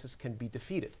like ISIS can be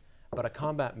defeated, but a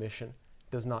combat mission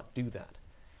does not do that.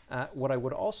 What I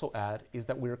would also add is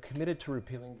that we're committed to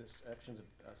repealing the sections of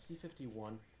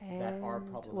C-51 that are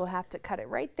problematic. We'll have to cut it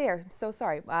right there. So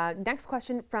sorry. Next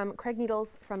question from Craig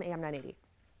Needles from AM 980.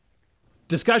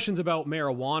 Discussions about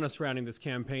marijuana surrounding this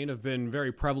campaign have been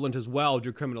very prevalent as well.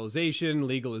 Decriminalization,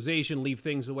 legalization, leave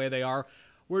things the way they are.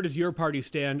 Where does your party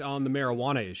stand on the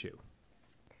marijuana issue?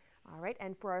 All right,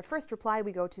 and for our first reply,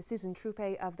 we go to Susan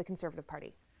Truppe of the Conservative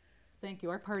Party. Thank you.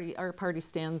 Our party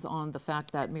stands on the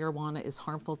fact that marijuana is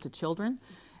harmful to children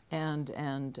and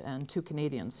to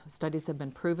Canadians. Studies have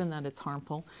been proven that it's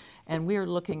harmful, and we are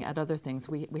looking at other things.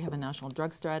 We have a national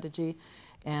drug strategy,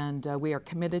 and we are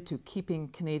committed to keeping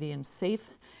Canadians safe,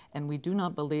 and we do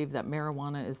not believe that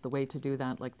marijuana is the way to do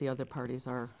that like the other parties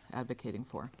are advocating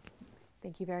for.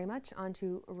 Thank you very much. On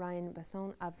to Rehan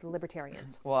Basson of the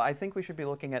Libertarians. Well, I think we should be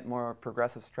looking at more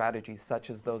progressive strategies such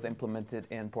as those implemented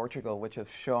in Portugal, which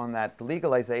have shown that the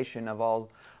legalization of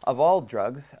all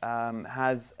drugs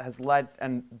has led,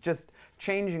 and just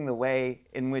changing the way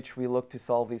in which we look to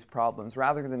solve these problems.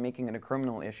 Rather than making it a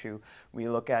criminal issue, we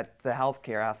look at the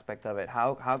healthcare aspect of it.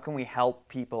 How can we help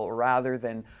people rather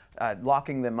than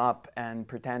locking them up and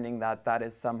pretending that that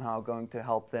is somehow going to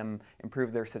help them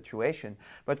improve their situation.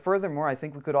 But furthermore, I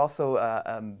think we could also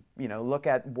look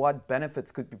at what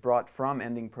benefits could be brought from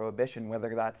ending prohibition,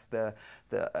 whether that's the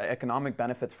economic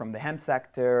benefits from the hemp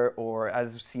sector, or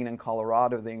as seen in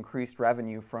Colorado, the increased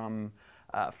revenue from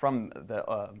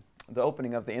the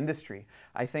opening of the industry.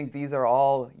 I think these are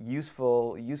all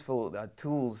useful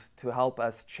tools to help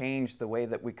us change the way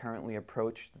that we currently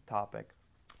approach the topic.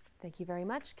 Thank you very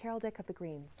much. Carol Dyck of the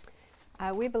Greens.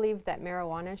 We believe that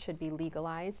marijuana should be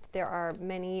legalized. There are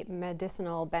many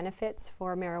medicinal benefits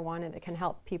for marijuana that can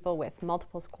help people with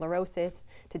multiple sclerosis,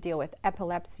 to deal with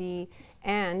epilepsy,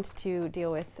 and to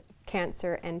deal with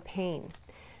cancer and pain.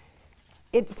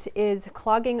 It is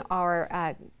clogging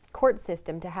our court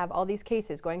system to have all these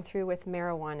cases going through with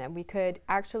marijuana. We could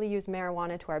actually use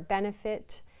marijuana to our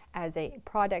benefit as a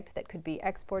product that could be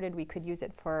exported. We could use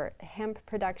it for hemp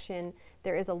production.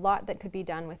 There is a lot that could be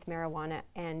done with marijuana,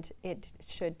 and it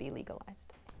should be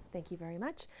legalized. Thank you very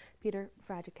much. Peter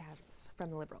Fragiskatos from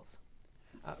the Liberals.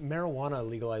 Marijuana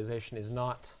legalization is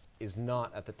not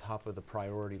at the top of the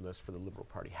priority list for the Liberal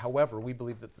Party. However, we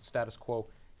believe that the status quo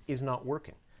is not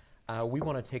working. We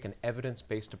want to take an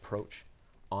evidence-based approach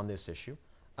on this issue.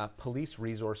 Police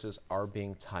resources are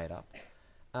being tied up,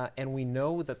 and we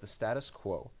know that the status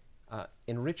quo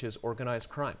enriches organized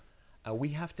crime. We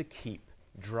have to keep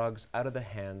drugs out of the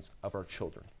hands of our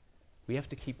children. We have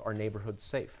to keep our neighborhoods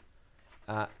safe.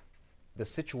 The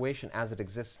situation as it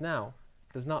exists now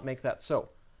does not make that so.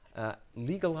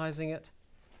 Legalizing it,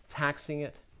 taxing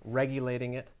it,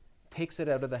 regulating it, takes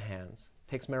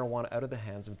marijuana out of the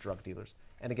hands of drug dealers,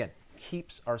 and again,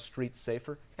 keeps our streets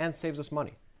safer and saves us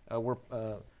money. We're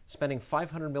spending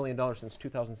 $500 million since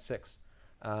 2006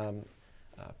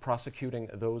 prosecuting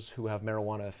those who have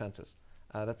marijuana offenses.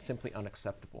 That's simply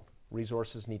unacceptable.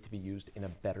 Resources need to be used in a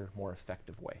better, more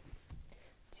effective way.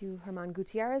 To Rehan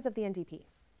Gutierrez of the NDP.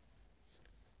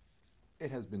 It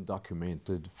has been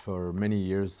documented for many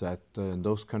years that in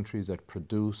those countries that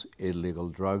produce illegal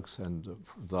drugs and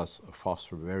thus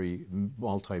foster very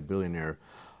multi-billionaire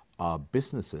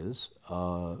businesses,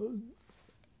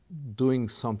 doing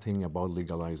something about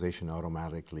legalization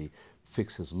automatically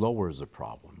lowers the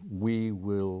problem. We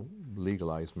will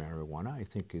legalize marijuana. I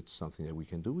think it's something that we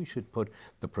can do. We should put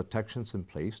the protections in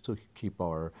place to keep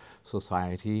our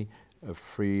society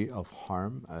free of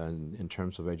harm, and in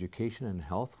terms of education and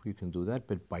health, we can do that.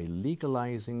 But by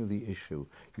legalizing the issue,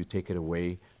 you take it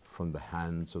away from the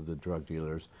hands of the drug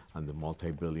dealers and the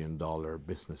multi-billion-dollar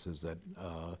businesses that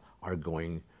are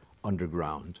going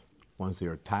underground. Once they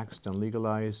are taxed and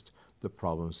legalized, the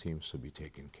problem seems to be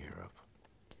taken care of.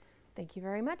 Thank you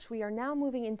very much. We are now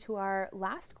moving into our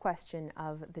last question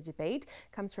of the debate.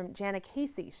 It comes from Jana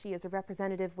Casey. She is a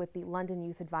representative with the London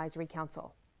Youth Advisory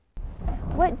Council.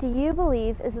 What do you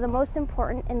believe is the most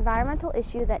important environmental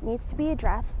issue that needs to be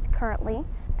addressed currently,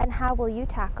 and how will you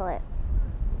tackle it?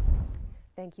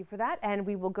 Thank you for that. And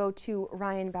we will go to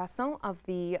Rehan Basson of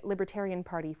the Libertarian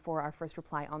Party for our first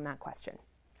reply on that question.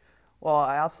 Well,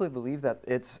 I absolutely believe that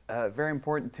it's very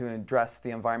important to address the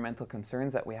environmental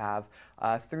concerns that we have.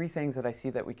 Three things that I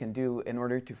see that we can do in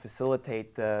order to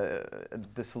facilitate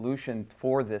the solution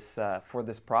for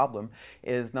this problem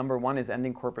is, number one, is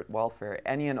ending corporate welfare.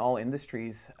 Any and all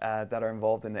industries that are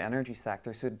involved in the energy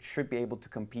sector should be able to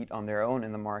compete on their own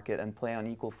in the market and play on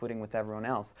equal footing with everyone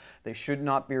else. They should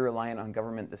not be reliant on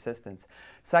government assistance.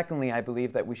 Secondly, I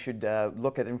believe that we should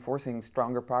look at enforcing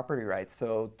stronger property rights,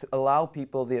 so to allow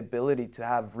people the ability to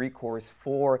have recourse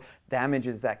for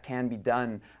damages that can be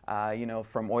done,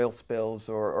 from oil spills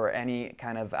or any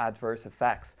kind of adverse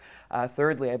effects.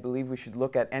 Thirdly, I believe we should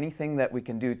look at anything that we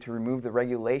can do to remove the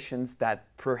regulations that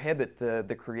prohibit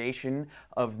the creation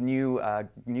of new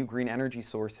green energy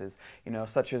sources,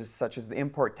 such as the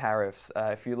import tariffs.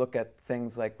 If you look at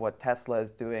things like what Tesla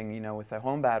is doing, with a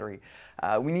home battery,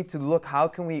 we need to look how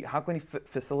can we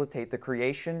facilitate the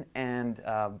creation and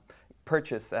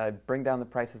purchase, bring down the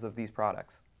prices of these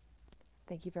products.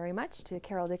 Thank you very much to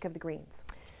Carol Dyck of the Greens.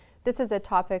 This is a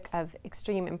topic of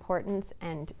extreme importance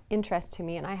and interest to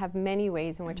me, and I have many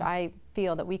ways in which I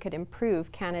feel that we could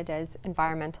improve Canada's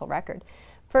environmental record.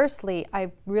 Firstly,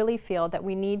 I really feel that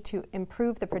we need to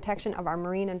improve the protection of our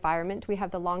marine environment. We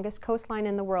have the longest coastline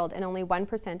in the world, and only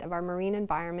 1% of our marine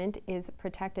environment is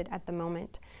protected at the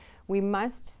moment. We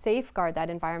must safeguard that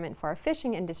environment for our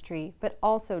fishing industry, but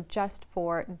also just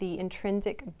for the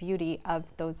intrinsic beauty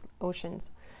of those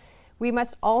oceans. We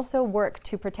must also work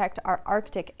to protect our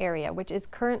Arctic area, which is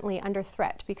currently under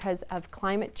threat because of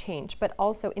climate change, but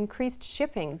also increased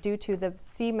shipping due to the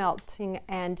sea melting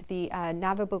and the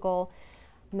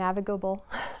navigable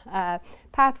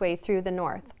pathway through the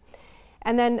north.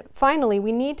 And then finally,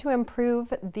 we need to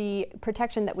improve the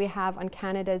protection that we have on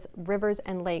Canada's rivers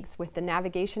and lakes. With the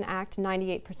Navigation Act,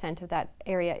 98% of that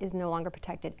area is no longer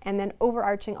protected. And then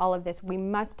overarching all of this, we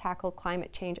must tackle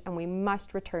climate change and we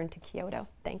must return to Kyoto.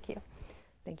 Thank you.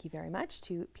 Thank you very much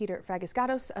to Peter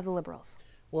Fragiskatos of the Liberals.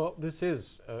 Well, this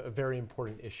is a very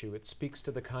important issue. It speaks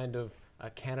to the kind of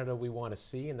Canada we want to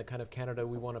see and the kind of Canada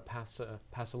we want to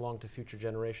pass along to future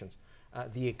generations.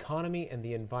 The economy and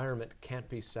the environment can't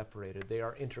be separated. They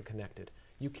are interconnected.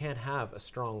 You can't have a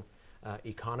strong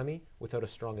economy without a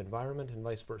strong environment and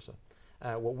vice versa.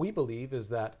 What we believe is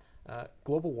that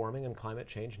global warming and climate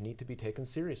change need to be taken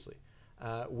seriously.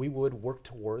 We would work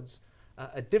towards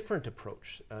a different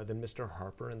approach than Mr.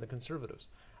 Harper and the Conservatives.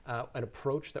 An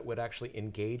approach that would actually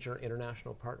engage our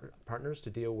international partners to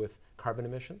deal with carbon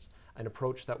emissions, an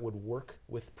approach that would work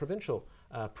with provincial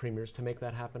premiers to make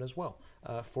that happen as well,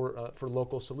 for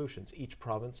local solutions. Each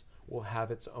province will have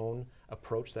its own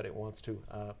approach that it wants to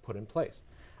put in place.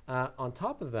 On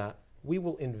top of that, we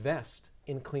will invest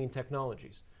in clean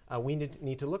technologies. We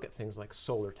need to look at things like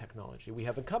solar technology. We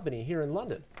have a company here in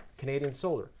London, Canadian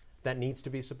Solar, that needs to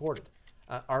be supported.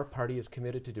 Our party is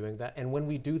committed to doing that, and when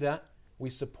we do that, we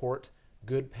support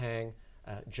good-paying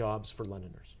jobs for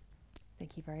Londoners.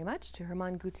 Thank you very much to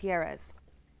Rehan Gutierrez.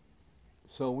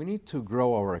 So we need to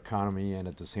grow our economy and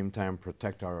at the same time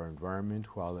protect our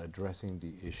environment while addressing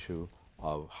the issue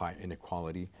of high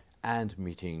inequality and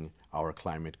meeting our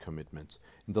climate commitments.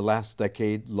 In the last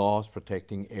decade, laws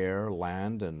protecting air,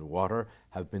 land, and water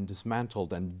have been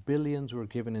dismantled, and billions were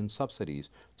given in subsidies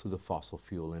to the fossil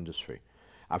fuel industry.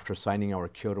 After signing our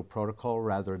Kyoto Protocol,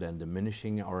 rather than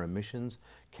diminishing our emissions,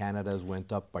 Canada's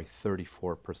went up by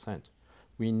 34%.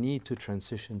 We need to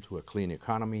transition to a clean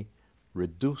economy,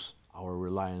 reduce our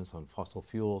reliance on fossil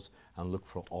fuels, and look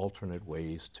for alternate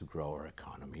ways to grow our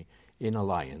economy in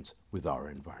alliance with our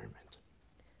environment.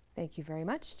 Thank you very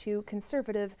much to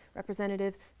Conservative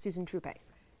Representative Susan Truppe.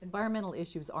 Environmental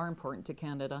issues are important to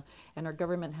Canada, and our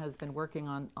government has been working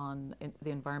on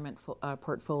the environment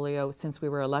portfolio since we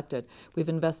were elected. We've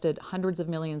invested hundreds of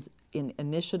millions in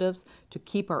initiatives to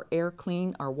keep our air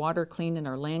clean, our water clean, and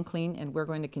our land clean, and we're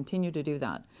going to continue to do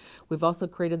that. We've also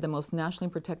created the most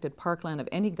nationally protected parkland of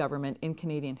any government in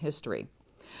Canadian history.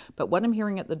 But what I'm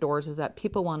hearing at the doors is that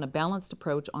people want a balanced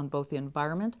approach on both the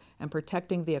environment and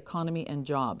protecting the economy and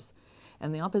jobs.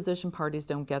 And the opposition parties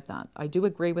don't get that. I do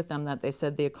agree with them that they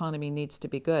said the economy needs to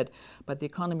be good, but the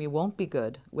economy won't be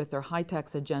good with their high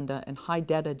tax agenda and high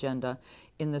debt agenda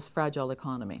in this fragile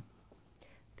economy.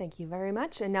 Thank you very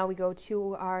much. And now we go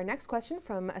to our next question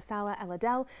from Asala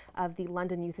Eladel of the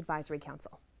London Youth Advisory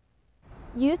Council.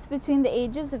 Youth between the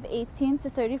ages of 18 to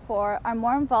 34 are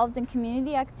more involved in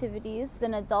community activities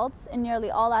than adults in nearly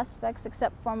all aspects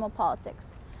except formal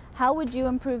politics. How would you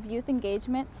improve youth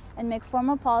engagement and make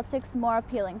formal politics more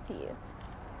appealing to youth?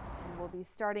 And we'll be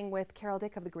starting with Carol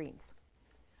Dyck of the Greens.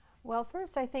 Well,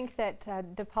 first, I think that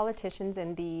the politicians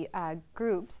and the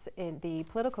groups, the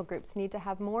political groups, need to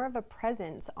have more of a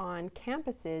presence on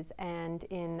campuses and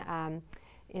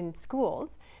in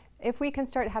schools. If we can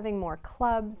start having more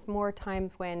clubs, more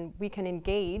times when we can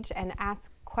engage and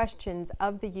ask questions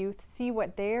of the youth, see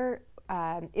what their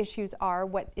issues are,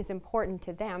 what is important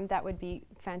to them, that would be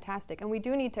fantastic. And we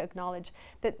do need to acknowledge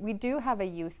that we do have a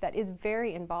youth that is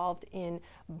very involved in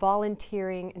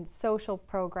volunteering and social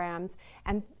programs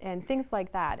and things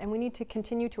like that. And we need to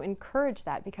continue to encourage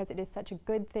that because it is such a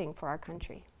good thing for our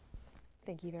country.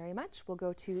 Thank you very much. We'll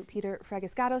go to Peter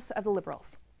Fragiskatos of the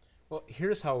Liberals. Well,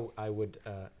 here's how I would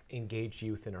engage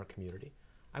youth in our community.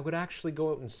 I would actually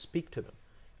go out and speak to them.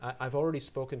 I've already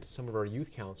spoken to some of our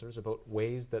youth councillors about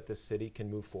ways that this city can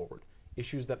move forward,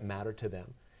 issues that matter to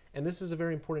them. And this is a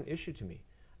very important issue to me.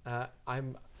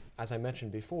 I'm, as I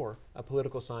mentioned before, a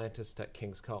political scientist at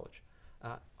King's College.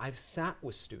 I've sat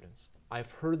with students.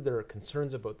 I've heard their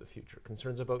concerns about the future,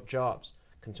 concerns about jobs,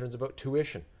 concerns about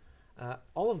tuition.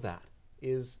 All of that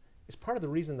is part of the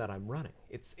reason that I'm running.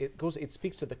 It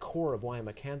speaks to the core of why I'm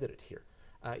a candidate here.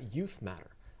 Youth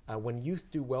matter. When youth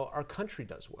do well, our country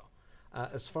does well.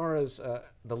 As far as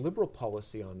the Liberal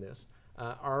policy on this,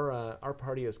 our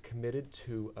party is committed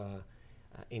to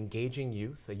engaging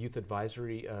youth. A youth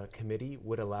advisory committee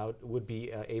would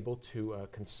be able to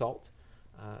consult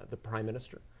the Prime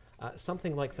Minister.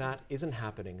 Something like that isn't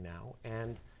happening now,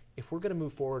 and if we're going to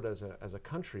move forward as a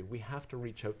country, we have to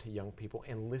reach out to young people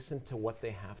and listen to what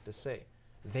they have to say.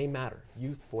 They matter.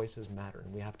 Youth voices matter,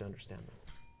 and we have to understand them.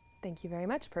 Thank you very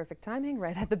much. Perfect timing,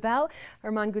 right at the bell.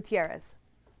 Rehan Gutierrez.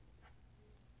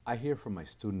 I hear from my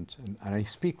students, and I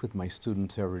speak with my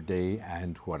students every day,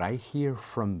 and what I hear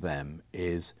from them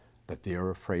is that they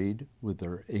are afraid with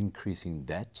their increasing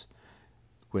debts.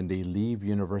 When they leave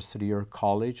university or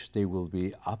college, they will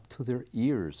be up to their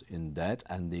ears in debt,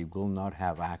 and they will not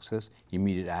have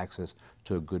immediate access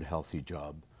to a good, healthy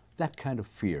job. That kind of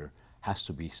fear has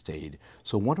to be stayed.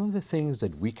 So one of the things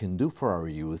that we can do for our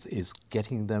youth is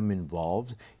getting them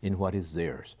involved in what is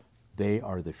theirs. They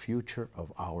are the future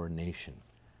of our nation.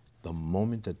 The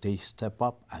moment that they step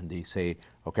up and they say,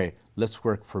 okay, let's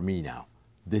work for me now.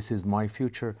 This is my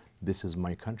future, this is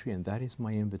my country, and that is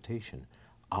my invitation.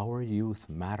 Our youth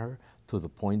matter to the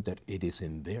point that it is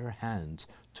in their hands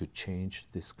to change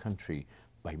this country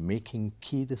by making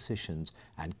key decisions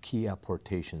and key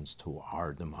apportations to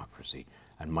our democracy.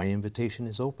 And my invitation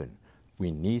is open.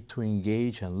 We need to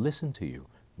engage and listen to you.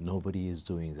 Nobody is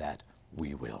doing that.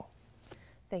 We will.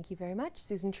 Thank you very much.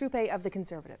 Susan Truppe of the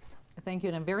Conservatives. Thank you,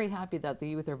 and I'm very happy that the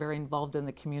youth are very involved in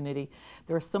the community.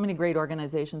 There are so many great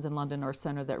organizations in London North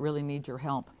Centre that really need your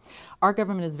help. Our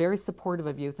government is very supportive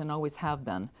of youth and always have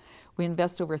been. We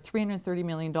invest over $330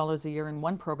 million a year in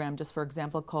one program, just for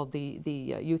example, called the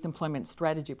Youth Employment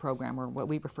Strategy Program, or what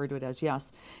we refer to it as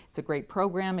YES. It's a great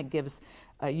program. It gives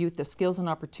youth the skills and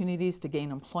opportunities to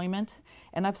gain employment.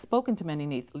 And I've spoken to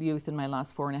many youth in my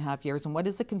last 4.5 years, and what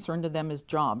is a concern to them is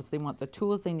jobs. They want the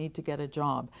tools they need to get a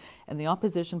job. And the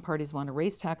opposition parties want to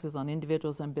raise taxes on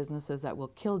individuals and businesses that will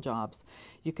kill jobs.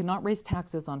 You cannot raise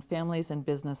taxes on families and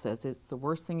businesses. It's the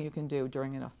worst thing you can do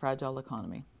during a fragile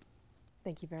economy.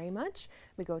 Thank you very much.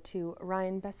 We go to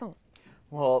Rehan Basson.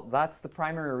 Well, that's the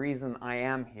primary reason I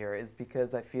am here, is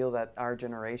because I feel that our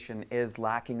generation is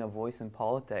lacking a voice in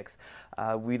politics.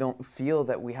 We don't feel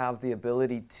that we have the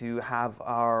ability to have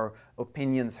our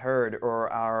opinions heard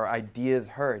or our ideas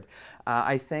heard.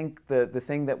 I think the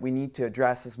thing that we need to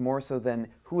address is more so than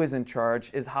who is in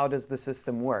charge, is how does the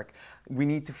system work. We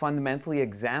need to fundamentally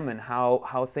examine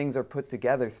how things are put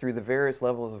together through the various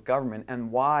levels of government and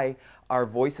why our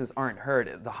voices aren't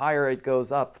heard. The higher it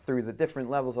goes up through the different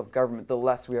levels of government, the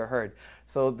less we are heard.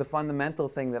 So the fundamental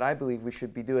thing that I believe we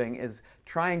should be doing is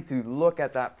trying to look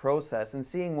at that process and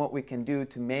seeing what we can do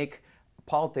to make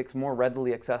politics more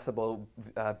readily accessible,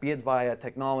 be it via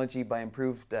technology, by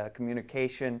improved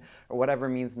communication, or whatever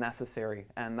means necessary.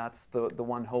 And that's the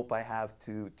one hope I have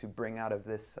to bring out of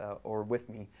this, or with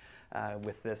me,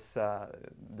 with this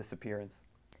appearance.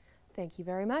 Thank you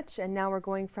very much. And now we're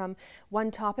going from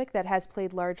one topic that has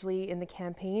played largely in the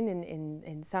campaign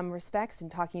in some respects, in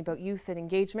talking about youth and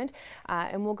engagement,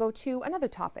 and we'll go to another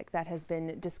topic that has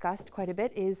been discussed quite a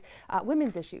bit, is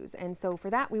women's issues. And so for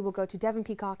that, we will go to Devin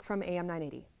Peacock from AM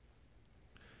 980.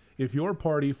 If your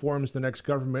party forms the next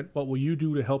government, what will you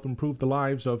do to help improve the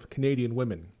lives of Canadian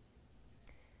women?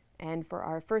 And for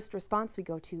our first response, we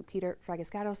go to Peter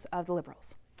Fragiskatos of the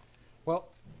Liberals.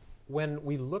 Well, when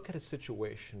we look at a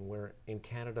situation where in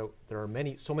Canada there are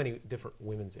so many different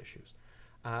women's issues,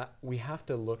 we have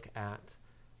to look at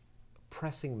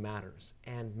pressing matters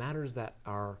and matters that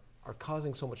are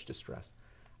causing so much distress.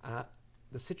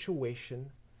 The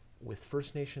situation with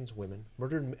First Nations women,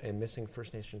 murdered and missing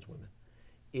First Nations women,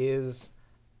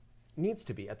 needs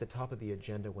to be at the top of the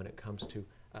agenda when it comes to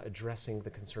addressing the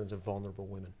concerns of vulnerable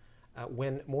women.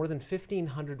 When more than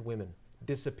 1,500 women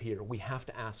disappear, we have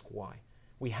to ask why.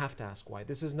 We have to ask why.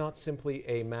 This is not simply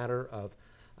a matter of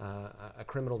a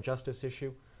criminal justice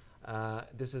issue.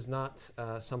 This is not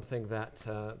something that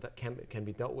can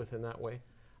be dealt with in that way.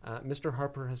 Mr.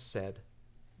 Harper has said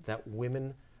that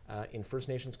women in First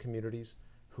Nations communities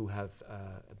who have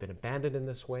been abandoned in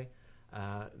this way,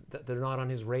 that they're not on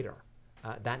his radar.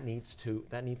 That needs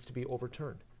to be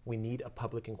overturned. We need a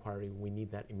public inquiry. We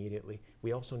need that immediately.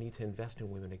 We also need to invest in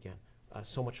women again.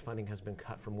 So much funding has been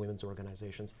cut from women's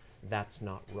organizations. That's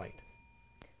not right.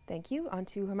 Thank you. On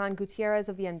to Rehan Gutierrez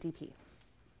of the MDP.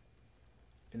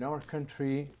 In our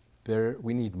country,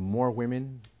 we need more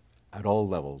women at all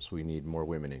levels. We need more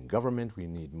women in government. We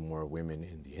need more women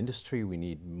in the industry. We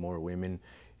need more women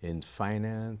in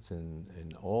finance and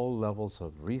in all levels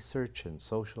of research and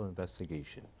social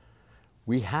investigation.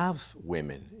 We have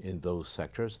women in those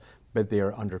sectors, but they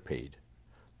are underpaid.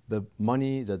 The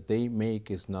money that they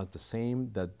make is not the same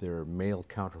that their male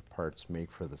counterparts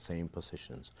make for the same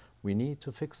positions. We need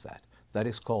to fix that. That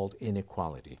is called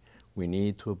inequality. We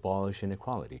need to abolish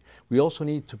inequality. We also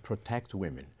need to protect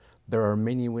women. There are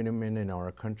many women in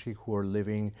our country who are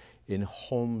living in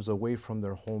homes away from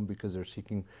their home because they're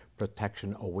seeking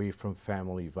protection away from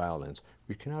family violence.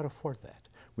 We cannot afford that.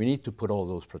 We need to put all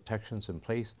those protections in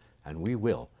place, and we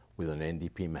will with an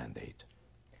NDP mandate.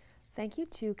 Thank you.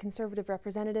 To Conservative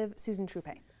Representative Susan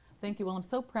Truppe. Thank you. Well, I'm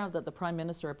so proud that the Prime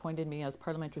Minister appointed me as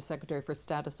Parliamentary Secretary for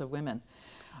Status of Women.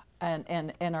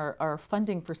 And our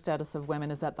funding for Status of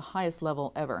Women is at the highest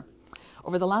level ever.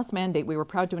 Over the last mandate, we were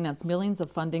proud to announce millions of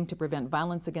funding to prevent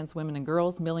violence against women and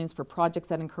girls, millions for projects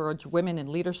that encourage women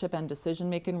in leadership and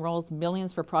decision-making roles,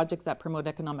 millions for projects that promote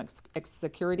economic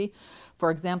security.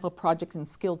 For example, projects in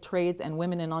skilled trades and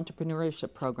women in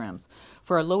entrepreneurship programs.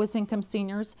 For our lowest income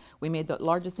seniors, we made the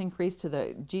largest increase to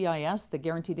the GIS, the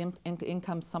Guaranteed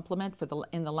Income Supplement,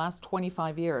 in the last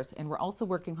 25 years. And we're also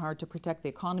working hard to protect the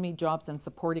economy, jobs, and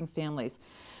supporting families,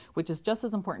 which is just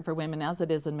as important for women as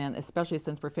it is in men, especially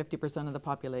since we're 50% of the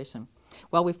population.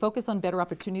 While we focus on better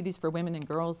opportunities for women and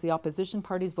girls, the opposition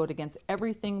parties vote against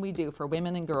everything we do for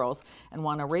women and girls and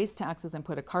want to raise taxes and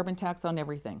put a carbon tax on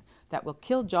everything. That will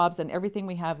kill jobs and everything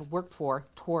we have worked for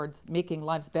towards making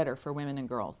lives better for women and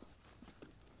girls.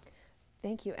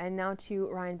 Thank you. And now to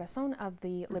Rehan Basson of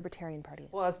the Libertarian Party.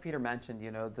 Well, as Peter mentioned,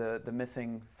 the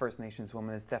missing First Nations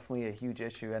woman is definitely a huge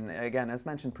issue. And again, as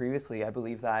mentioned previously, I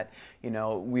believe that,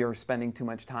 we are spending too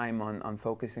much time on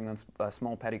focusing on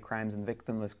small petty crimes and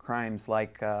victimless crimes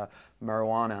like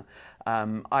marijuana.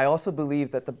 I also believe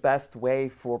that the best way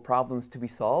for problems to be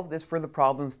solved is for the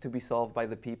problems to be solved by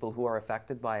the people who are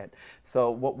affected by it. So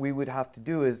what we would have to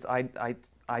do is,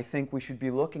 I think we should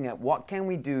be looking at what can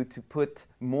we do to put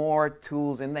more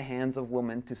tools in the hands of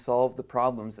women to solve the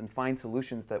problems and find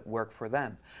solutions that work for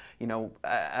them.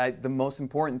 The most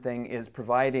important thing is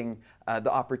providing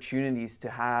the opportunities to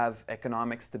have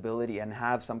economic stability and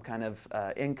have some kind of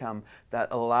income that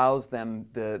allows them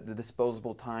the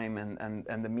disposable time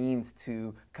and the means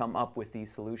to come up with these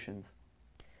solutions.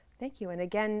 Thank you. And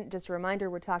again, just a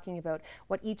reminder, we're talking about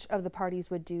what each of the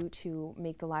parties would do to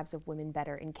make the lives of women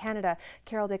better in Canada.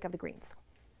 Carol Dyck of the Greens.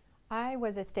 I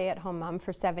was a stay-at-home mom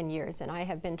for 7 years, and I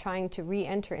have been trying to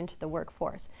re-enter into the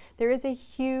workforce. There is a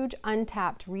huge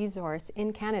untapped resource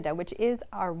in Canada, which is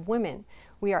our women.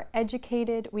 We are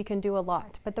educated, we can do a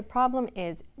lot, but the problem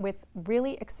is with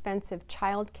really expensive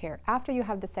childcare, after you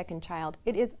have the second child,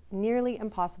 it is nearly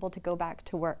impossible to go back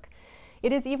to work.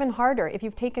 It is even harder if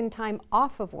you've taken time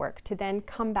off of work to then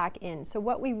come back in. So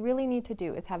what we really need to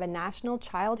do is have a national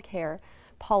child care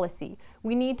policy.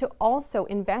 We need to also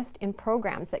invest in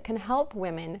programs that can help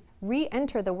women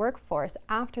re-enter the workforce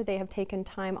after they have taken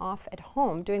time off at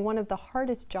home, doing one of the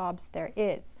hardest jobs there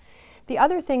is. The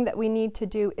other thing that we need to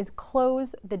do is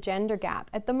close the gender gap.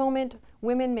 At the moment,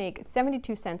 women make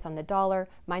 72 cents on the dollar,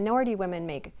 minority women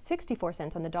make 64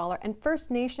 cents on the dollar, and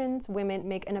First Nations women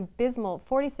make an abysmal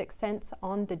 46 cents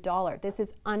on the dollar. This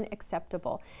is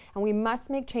unacceptable, and we must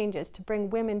make changes to bring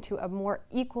women to a more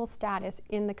equal status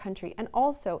in the country and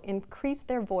also increase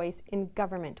their voice in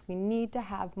government. We need to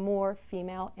have more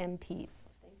female MPs.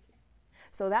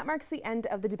 So that marks the end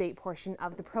of the debate portion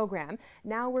of the program.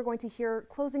 Now we're going to hear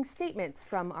closing statements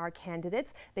from our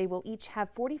candidates. They will each have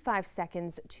 45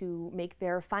 seconds to make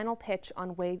their final pitch on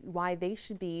why they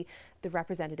should be the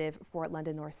representative for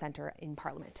London North Centre in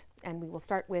Parliament. And we will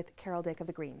start with Carol Dyck of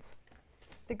the Greens.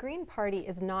 The Green Party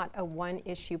is not a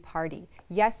one-issue party.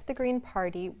 Yes, the Green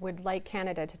Party would like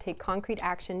Canada to take concrete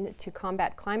action to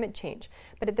combat climate change,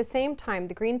 but at the same time,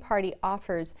 the Green Party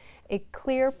offers a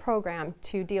clear program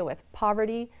to deal with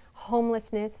poverty,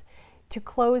 homelessness, to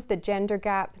close the gender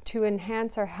gap, to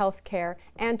enhance our health care,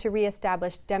 and to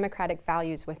reestablish democratic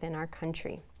values within our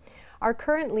country. Our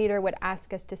current leader would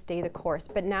ask us to stay the course,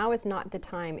 but now is not the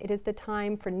time. It is the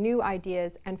time for new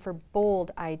ideas and for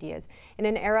bold ideas. In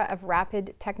an era of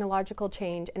rapid technological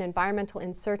change and environmental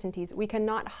uncertainties, we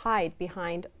cannot hide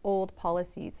behind old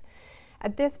policies.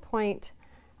 At this point,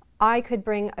 I could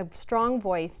bring a strong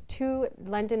voice to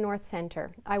London North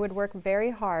Centre. I would work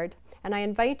very hard, and I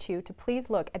invite you to please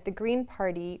look at the Green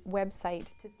Party website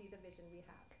to see the vision we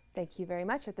have. Thank you very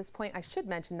much. At this point, I should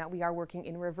mention that we are working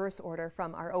in reverse order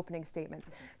from our opening statements.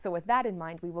 So with that in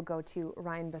mind, we will go to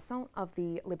Rehan Basson of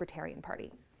the Libertarian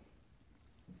Party.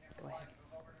 Go ahead.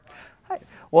 Hi.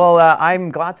 Well, I'm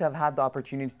glad to have had the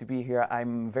opportunity to be here.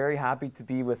 I'm very happy to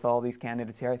be with all these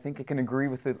candidates here. I think I can agree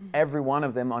with every one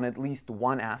of them on at least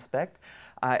one aspect.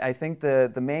 I think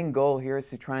the main goal here is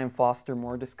to try and foster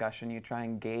more discussion. You try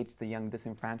and engage the young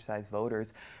disenfranchised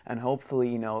voters and hopefully,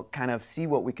 you know, kind of see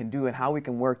what we can do and how we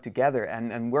can work together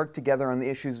and work together on the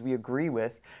issues we agree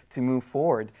with to move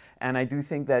forward. And I do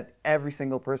think that every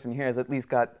single person here has at least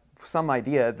got some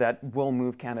idea that will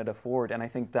move Canada forward, and I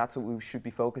think that's what we should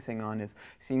be focusing on, is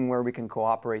seeing where we can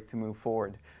cooperate to move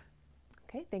forward.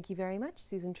 Okay, thank you very much.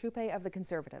 Susan Truppe of the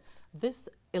Conservatives. This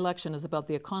election is about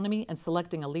the economy and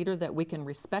selecting a leader that we can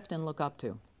respect and look up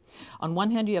to. On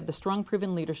one hand, you have the strong,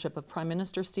 proven leadership of Prime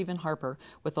Minister Stephen Harper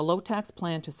with a low-tax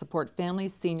plan to support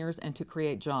families, seniors, and to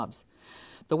create jobs.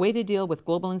 The way to deal with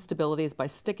global instability is by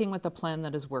sticking with a plan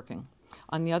that is working.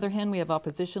 On the other hand, we have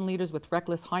opposition leaders with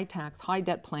reckless high-tax,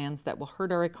 high-debt plans that will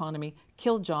hurt our economy,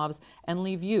 kill jobs, and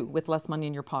leave you with less money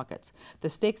in your pockets. The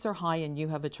stakes are high and you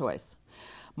have a choice.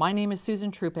 My name is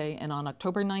Susan Truppe, and on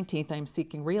October 19th, I am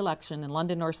seeking re-election in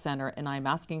London North Centre, and I am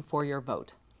asking for your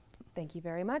vote. Thank you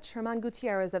very much. Rehan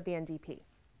Gutierrez of the NDP.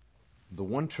 The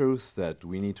one truth that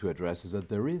we need to address is that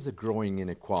there is a growing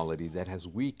inequality that has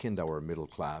weakened our middle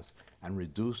class and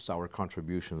reduced our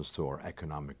contributions to our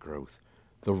economic growth.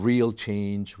 The real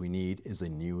change we need is a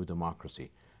new democracy.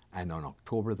 And on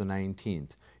October the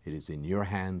 19th, it is in your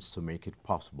hands to make it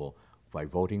possible by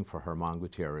voting for Rehan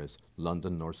Gutierrez,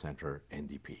 London North Centre,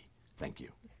 NDP. Thank you.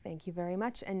 Thank you very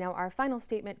much. And now our final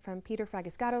statement from Peter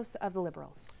Fragiskatos of the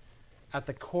Liberals. At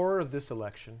the core of this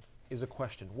election is a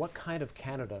question: what kind of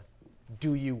Canada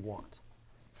do you want?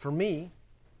 For me,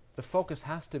 the focus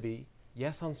has to be,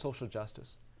 yes, on social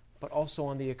justice, but also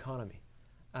on the economy.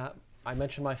 I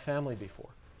mentioned my family before.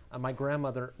 My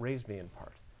grandmother raised me in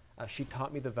part. She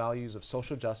taught me the values of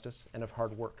social justice and of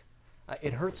hard work.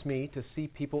 It hurts me to see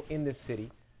people in this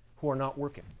city who are not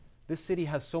working. This city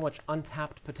has so much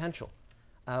untapped potential.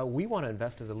 We want to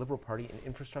invest as a Liberal Party in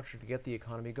infrastructure to get the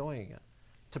economy going again,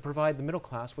 to provide the middle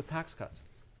class with tax cuts.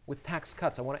 With tax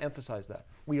cuts, I want to emphasize that.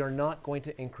 We are not going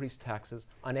to increase taxes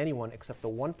on anyone except the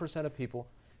 1% of people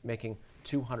making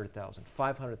 $200,000,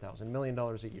 $500,000, $1 million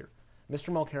a year. Mr.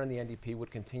 Mulcair and the NDP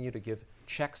would continue to give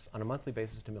checks on a monthly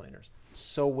basis to millionaires.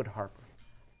 So would Harper.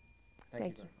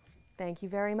 Thank you. Thank you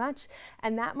very much.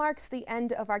 And that marks the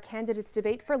end of our candidates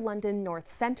debate for London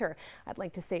North Centre. I'd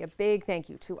like to say a big thank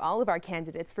you to all of our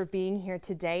candidates for being here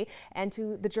today, and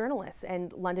to the journalists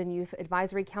and London Youth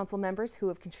Advisory Council members who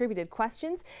have contributed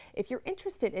questions. If you're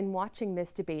interested in watching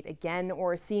this debate again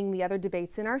or seeing the other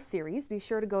debates in our series, be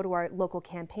sure to go to our local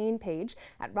campaign page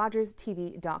at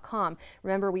rogerstv.com.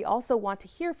 Remember, we also want to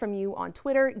hear from you on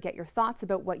Twitter, get your thoughts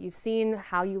about what you've seen,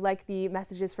 how you like the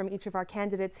messages from each of our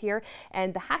candidates here,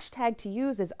 and the hashtag to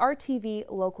use is RTV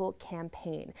Local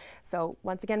Campaign. So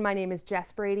once again, my name is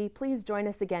Jess Brady. Please join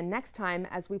us again next time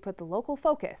as we put the local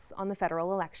focus on the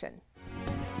federal election.